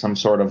have like some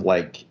sort of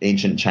like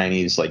ancient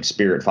Chinese like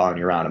spirit following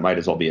you around, it might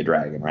as well be a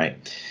dragon,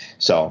 right?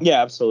 So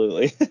yeah,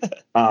 absolutely.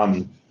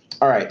 All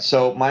right,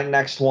 so my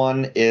next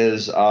one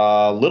is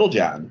Little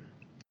John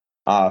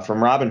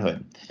from Robin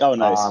Hood. Oh,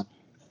 nice.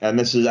 and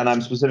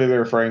I'm specifically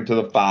referring to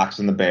the fox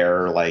and the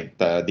bear, like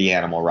the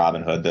animal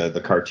Robin Hood,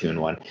 the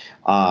cartoon one.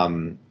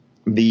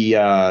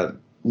 The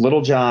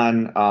Little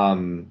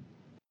John.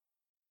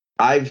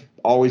 I've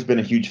always been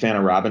a huge fan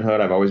of Robin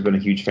Hood. I've always been a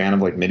huge fan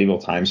of like medieval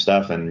time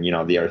stuff and,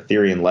 the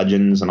Arthurian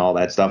legends and all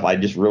that stuff. I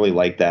just really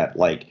like that,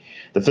 like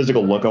the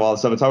physical look of all that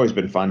stuff. It's always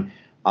been fun.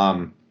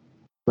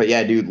 But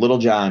yeah, dude, Little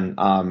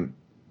John,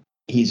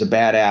 he's a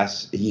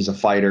badass. He's a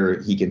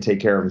fighter. He can take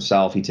care of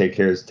himself. He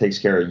takes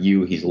care of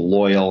you. He's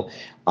loyal.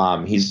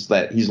 He's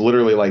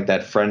literally like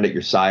that friend at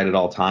your side at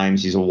all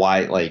times. He's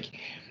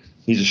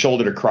he's a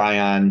shoulder to cry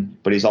on,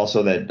 but he's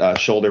also that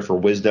shoulder for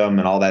wisdom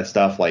and all that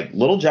stuff. Like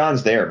Little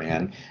John's there,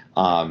 man.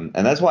 And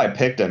that's why I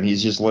picked him.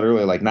 He's just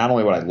literally like, not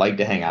only would I like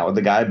to hang out with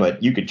the guy,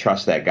 but you could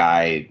trust that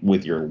guy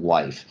with your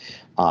life.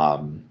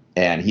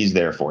 And he's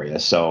there for you.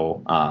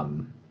 So,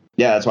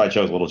 yeah, that's why I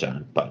chose Little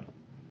John. But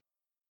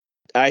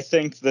I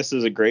think this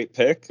is a great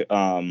pick.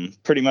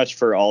 Pretty much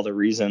for all the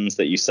reasons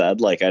that you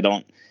said. Like, I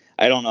don't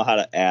know how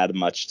to add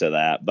much to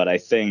that, but I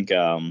think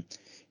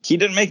he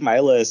didn't make my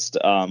list,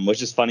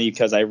 which is funny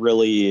because I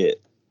really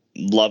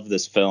love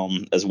this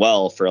film as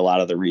well for a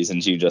lot of the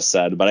reasons you just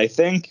said. But I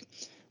think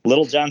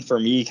Little John for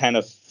me kind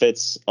of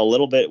fits a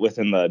little bit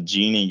within the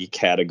genie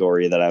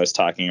category that I was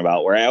talking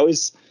about, where I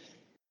always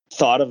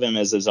thought of him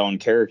as his own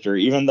character,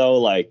 even though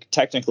like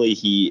technically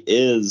he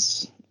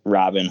is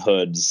Robin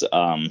Hood's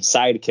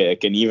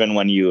sidekick. And even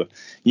when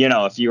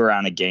if you were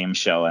on a game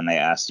show and they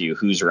asked you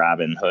who's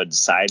Robin Hood's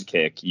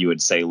sidekick, you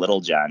would say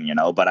Little John,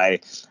 but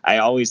I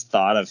always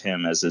thought of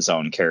him as his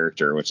own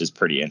character, which is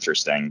pretty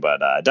interesting.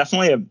 But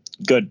definitely a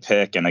good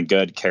pick and a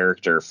good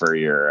character for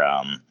your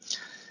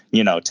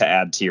to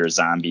add to your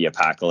zombie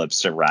apocalypse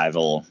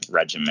survival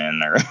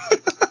regimen. Or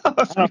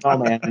I don't know,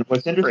 man.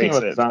 What's interesting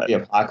with the zombie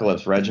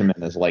apocalypse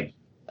regimen is like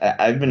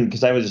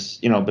because I was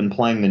been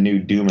playing the new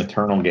Doom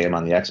Eternal game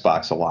on the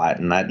Xbox a lot,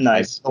 and that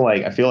nice.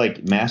 I feel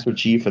like Master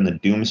Chief and the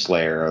Doom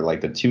Slayer are like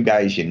the two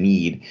guys you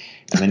need,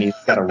 and then you've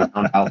got to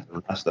round out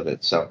the rest of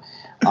it. So,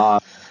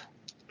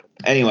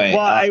 anyway,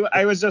 well,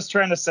 I was just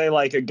trying to say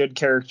like a good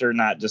character,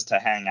 not just to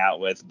hang out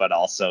with, but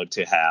also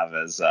to have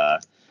as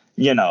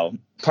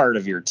part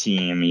of your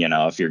team,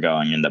 if you're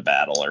going into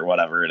battle or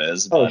whatever it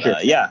is. But, sure.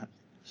 Yeah,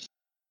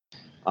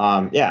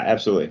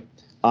 absolutely.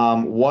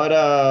 What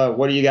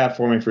do you got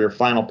for me for your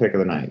final pick of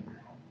the night?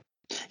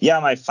 Yeah,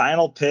 my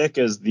final pick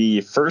is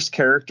the first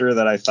character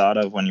that I thought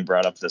of when you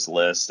brought up this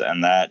list,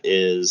 and that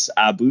is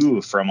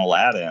Abu from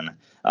Aladdin,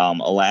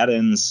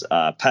 Aladdin's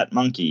pet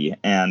monkey.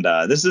 And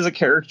this is a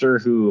character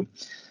who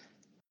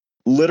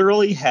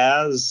literally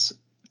has,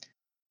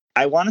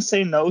 I want to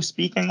say no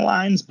speaking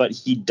lines, but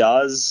he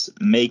does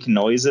make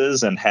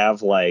noises and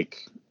have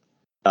like,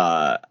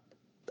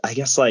 I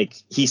guess like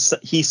he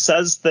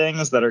says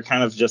things that are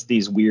kind of just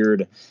these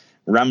weird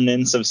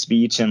remnants of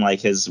speech and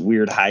like his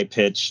weird high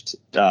pitched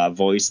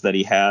voice that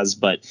he has,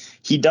 but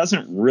he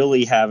doesn't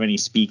really have any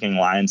speaking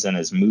lines in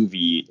his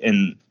movie.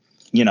 In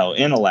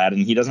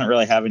Aladdin, he doesn't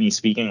really have any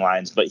speaking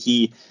lines, but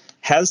he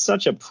has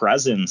such a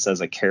presence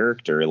as a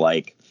character,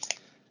 like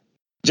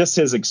just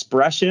his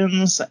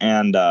expressions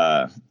and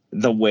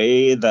the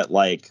way that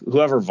like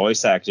whoever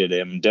voice acted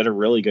him did a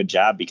really good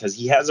job, because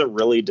he has a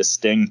really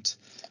distinct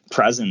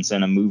presence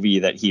in a movie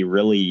that he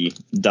really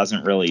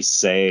doesn't really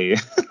say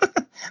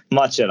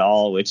much at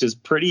all, which is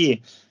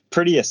pretty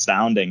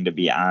astounding, to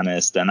be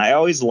honest. And I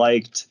always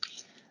liked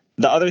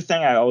the other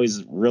thing I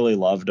always really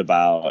loved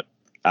about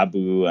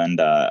Abu and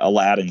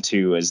Aladdin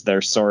too is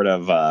their sort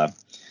of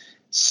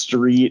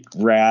street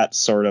rat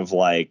sort of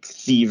like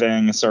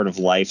thieving sort of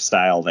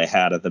lifestyle they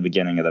had at the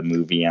beginning of the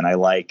movie. And I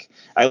like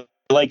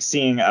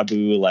seeing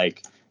Abu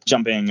like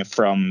jumping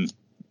from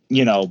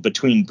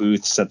between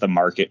booths at the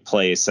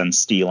marketplace and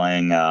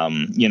stealing,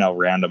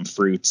 random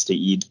fruits to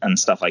eat and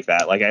stuff like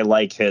that. Like, I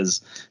like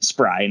his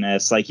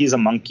spryness. Like, he's a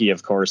monkey,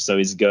 of course, so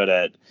he's good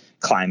at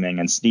climbing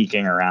and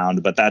sneaking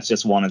around, but that's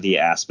just one of the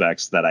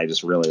aspects that I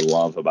just really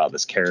love about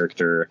this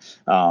character.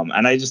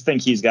 And I just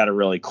think he's got a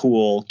really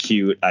cool,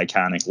 cute,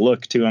 iconic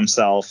look to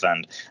himself.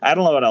 And I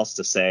don't know what else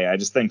to say. I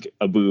just think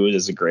Abu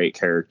is a great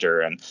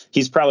character, and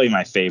he's probably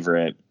my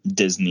favorite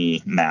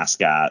Disney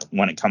mascot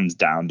when it comes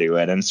down to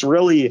it. And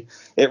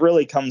it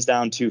really comes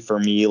down to, for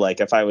me, like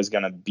if I was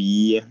going to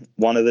be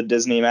one of the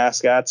Disney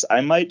mascots,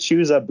 I might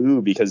choose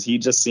Abu, because he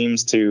just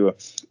seems to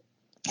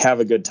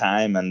have a good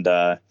time. And,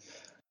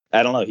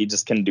 I don't know. He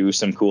just can do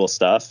some cool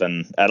stuff.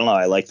 And I don't know.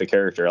 I like the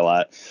character a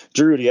lot.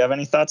 Drew, do you have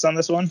any thoughts on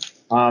this one?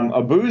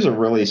 Abu's a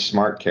really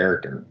smart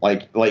character,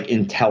 like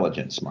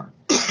intelligent smart.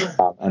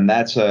 And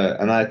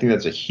I think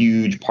that's a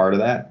huge part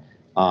of that.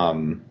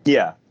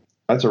 Yeah.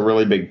 That's a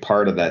really big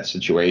part of that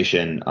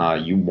situation.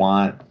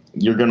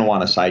 You're going to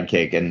want a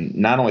sidekick. And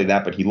not only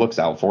that, but he looks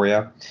out for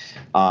you.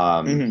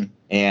 And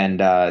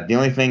the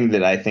only thing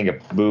that I think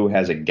Abu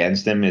has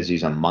against him is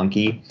he's a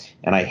monkey.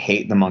 And I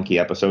hate the monkey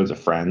episodes of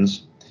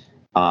Friends.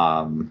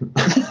 That's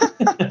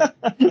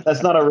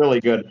not a really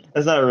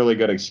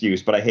good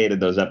excuse, but I hated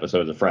those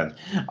episodes of Friends.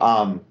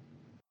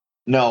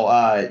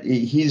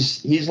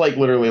 He's like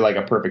literally like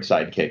a perfect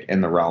sidekick in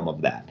the realm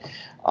of that.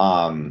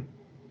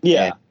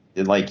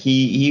 like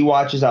he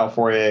watches out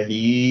for you.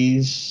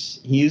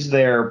 He's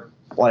there,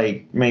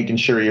 like, making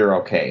sure you're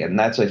okay, and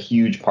that's a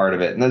huge part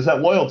of it. And there's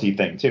that loyalty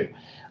thing too.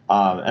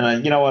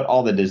 And you know what?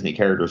 All the Disney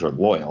characters are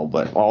loyal,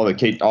 but all the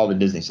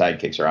Disney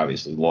sidekicks are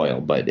obviously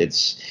loyal. But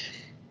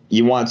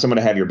you want someone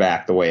to have your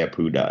back the way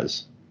Apu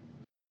does.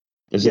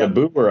 Is it a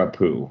Boo or a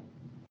Pooh?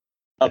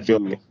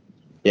 Apu.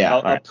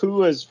 Yeah, right.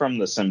 Apu is from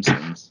The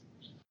Simpsons.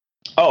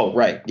 Oh,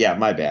 right. Yeah,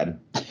 my bad.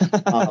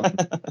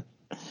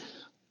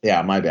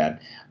 Yeah, my bad.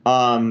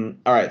 All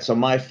right, so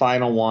my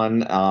final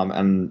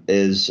one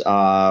is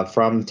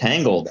from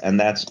Tangled, and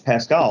that's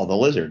Pascal the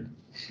lizard.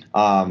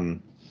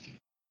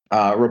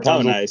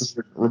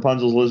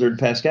 Rapunzel's lizard,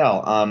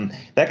 Pascal.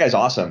 That guy's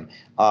awesome.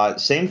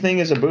 Same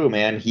thing as Abu,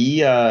 man.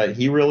 He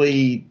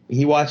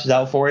watches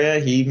out for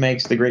you. He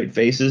makes the great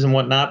faces and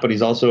whatnot, but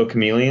he's also a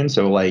chameleon.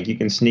 So, like, you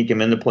can sneak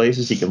him into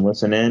places. He can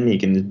listen in. He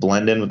can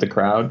blend in with the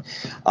crowd.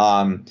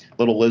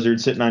 Little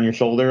lizard sitting on your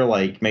shoulder,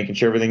 like, making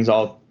sure everything's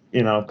all,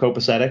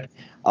 copacetic.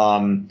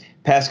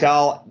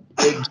 Pascal,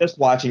 just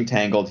watching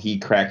Tangled, he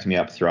cracked me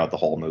up throughout the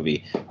whole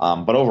movie.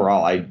 But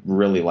overall, I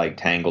really like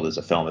Tangled as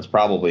a film. It's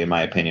probably, in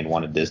my opinion,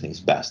 one of Disney's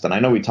best. And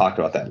I know we talked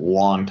about that a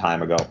long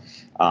time ago.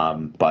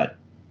 But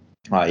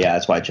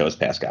that's why I chose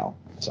Pascal.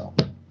 So,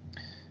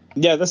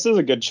 yeah, this is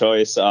a good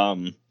choice.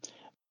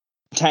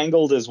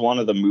 Tangled is one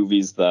of the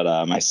movies that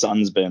my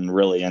son's been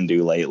really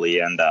into lately,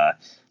 and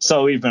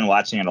so we've been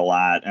watching it a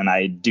lot. And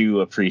I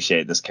do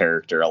appreciate this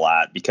character a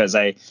lot because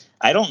I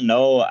don't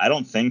know. I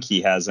don't think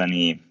he has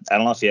any. I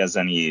don't know if he has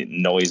any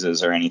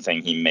noises or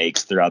anything he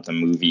makes throughout the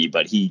movie.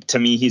 But to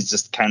me, he's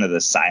just kind of the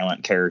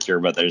silent character.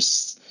 But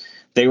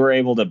they were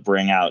able to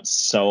bring out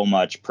so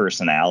much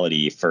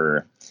personality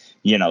for,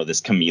 this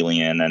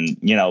chameleon, and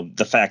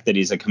the fact that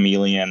he's a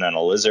chameleon and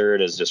a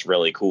lizard is just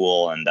really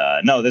cool. And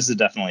no, this is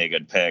definitely a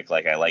good pick.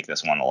 Like, I like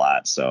this one a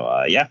lot.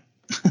 So yeah.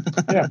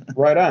 Yeah,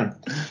 right on.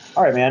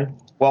 All right, man.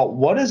 Well,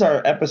 what is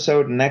our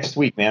episode next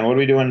week, man? What are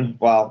we doing?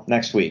 Well,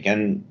 next week.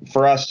 And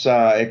for us,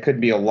 it could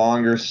be a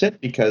longer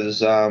sit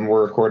because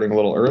we're recording a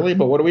little early,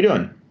 but what are we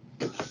doing?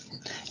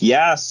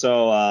 Yeah,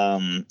 so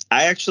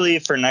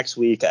for next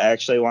week, I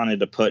actually wanted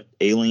to put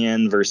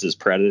Alien versus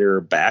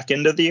Predator back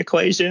into the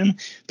equation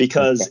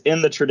because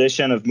in the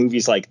tradition of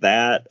movies like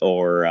that,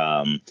 or,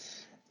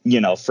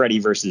 Freddy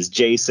versus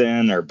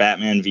Jason or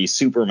Batman v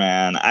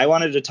Superman, I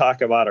wanted to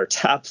talk about our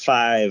top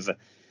 5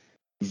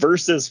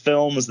 versus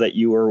films that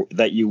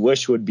you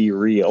wish would be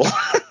real.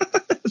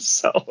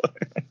 So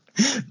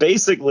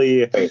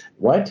basically,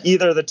 what?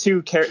 Either the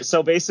two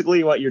so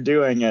basically what you're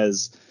doing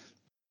is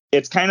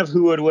it's kind of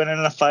who would win in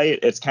a fight.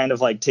 It's kind of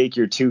like take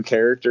your two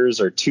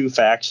characters or two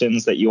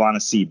factions that you want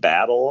to see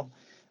battle,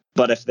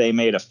 but if they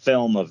made a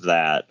film of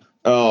that,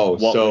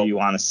 what would you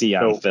want to see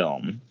on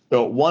film?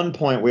 So at one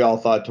point we all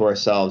thought to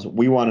ourselves,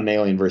 we want an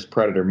Alien versus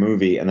Predator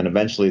movie, and then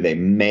eventually they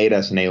made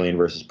us an Alien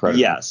versus Predator.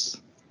 Yes.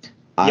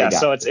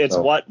 So it's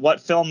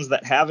what films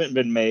that haven't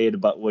been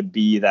made but would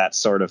be that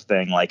sort of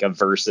thing, like a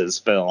versus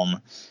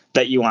film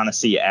that you want to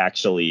see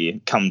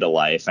actually come to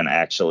life and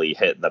actually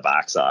hit the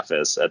box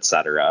office,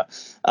 etc.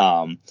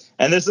 And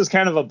this is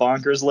kind of a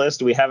bonkers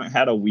list. We haven't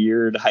had a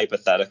weird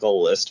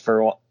hypothetical list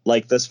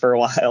like this for a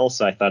while,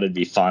 so I thought it'd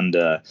be fun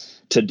to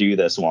do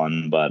this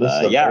one. But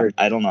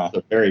I don't know. It's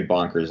a very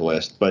bonkers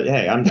list, but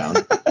hey, I'm down.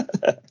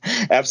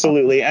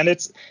 Absolutely. And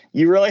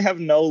you really have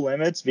no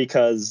limits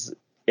because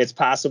it's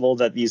possible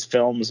that these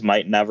films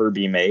might never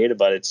be made,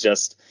 but it's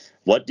just,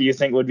 what do you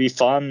think would be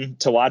fun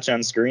to watch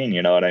on screen?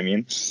 You know what I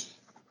mean?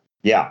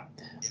 Yeah.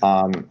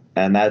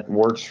 And that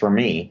works for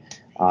me.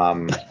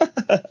 So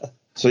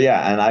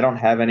yeah, and I don't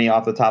have any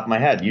off the top of my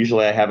head.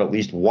 Usually I have at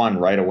least one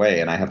right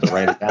away and I have to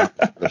write it down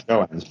before the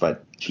show ends,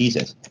 but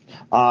Jesus.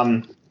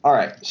 All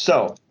right.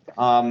 So,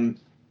 I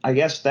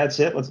guess that's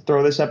it. Let's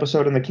throw this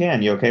episode in the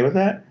can. You okay with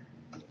that?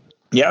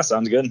 Yeah,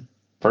 sounds good.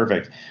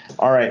 Perfect.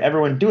 All right,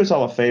 everyone, do us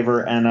all a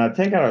favor and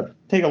take a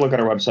look at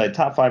our website,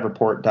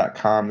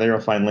 top5report.com. There you'll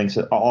find links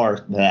to all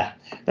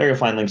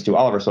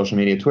of our social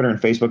media, Twitter and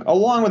Facebook,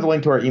 along with a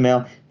link to our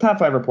email,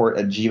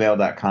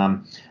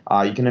 top5report@gmail.com.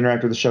 You can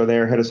interact with the show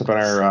there. Hit us up on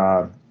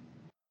our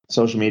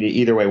social media.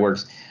 Either way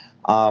works.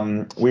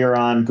 We are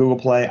on Google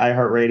Play,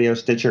 iHeartRadio,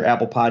 Stitcher,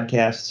 Apple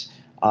Podcasts.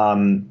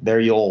 There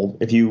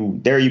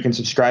you can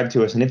subscribe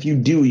to us, and if you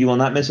do, you will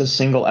not miss a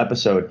single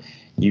episode.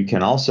 You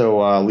can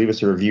also leave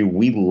us a review.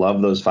 We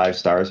love those 5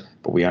 stars,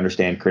 but we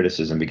understand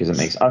criticism because it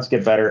makes us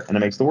get better and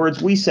it makes the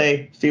words we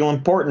say feel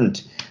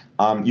important.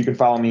 You can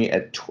follow me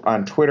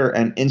on Twitter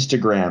and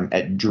Instagram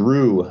at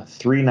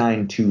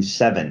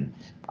Drew3927.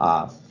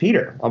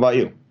 Peter, how about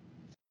you?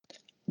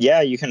 Yeah,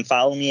 you can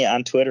follow me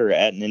on Twitter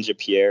at Ninja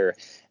Pierre,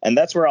 and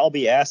that's where I'll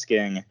be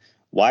asking,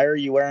 why are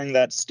you wearing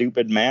that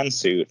stupid man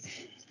suit?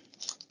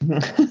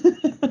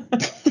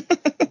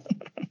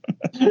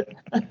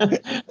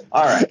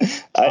 All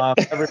right,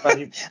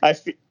 everybody. I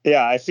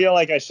feel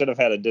like I should have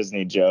had a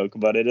Disney joke,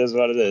 but it is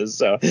what it is.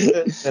 So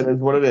it is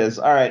what it is.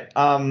 All right.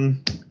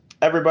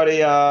 everybody,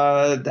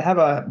 have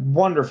a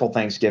wonderful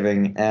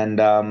Thanksgiving,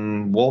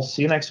 and we'll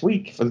see you next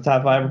week for the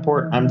Top 5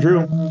 Report. I'm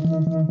Drew.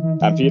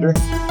 I'm Peter.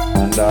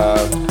 And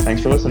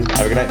thanks for listening.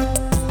 Have a good night.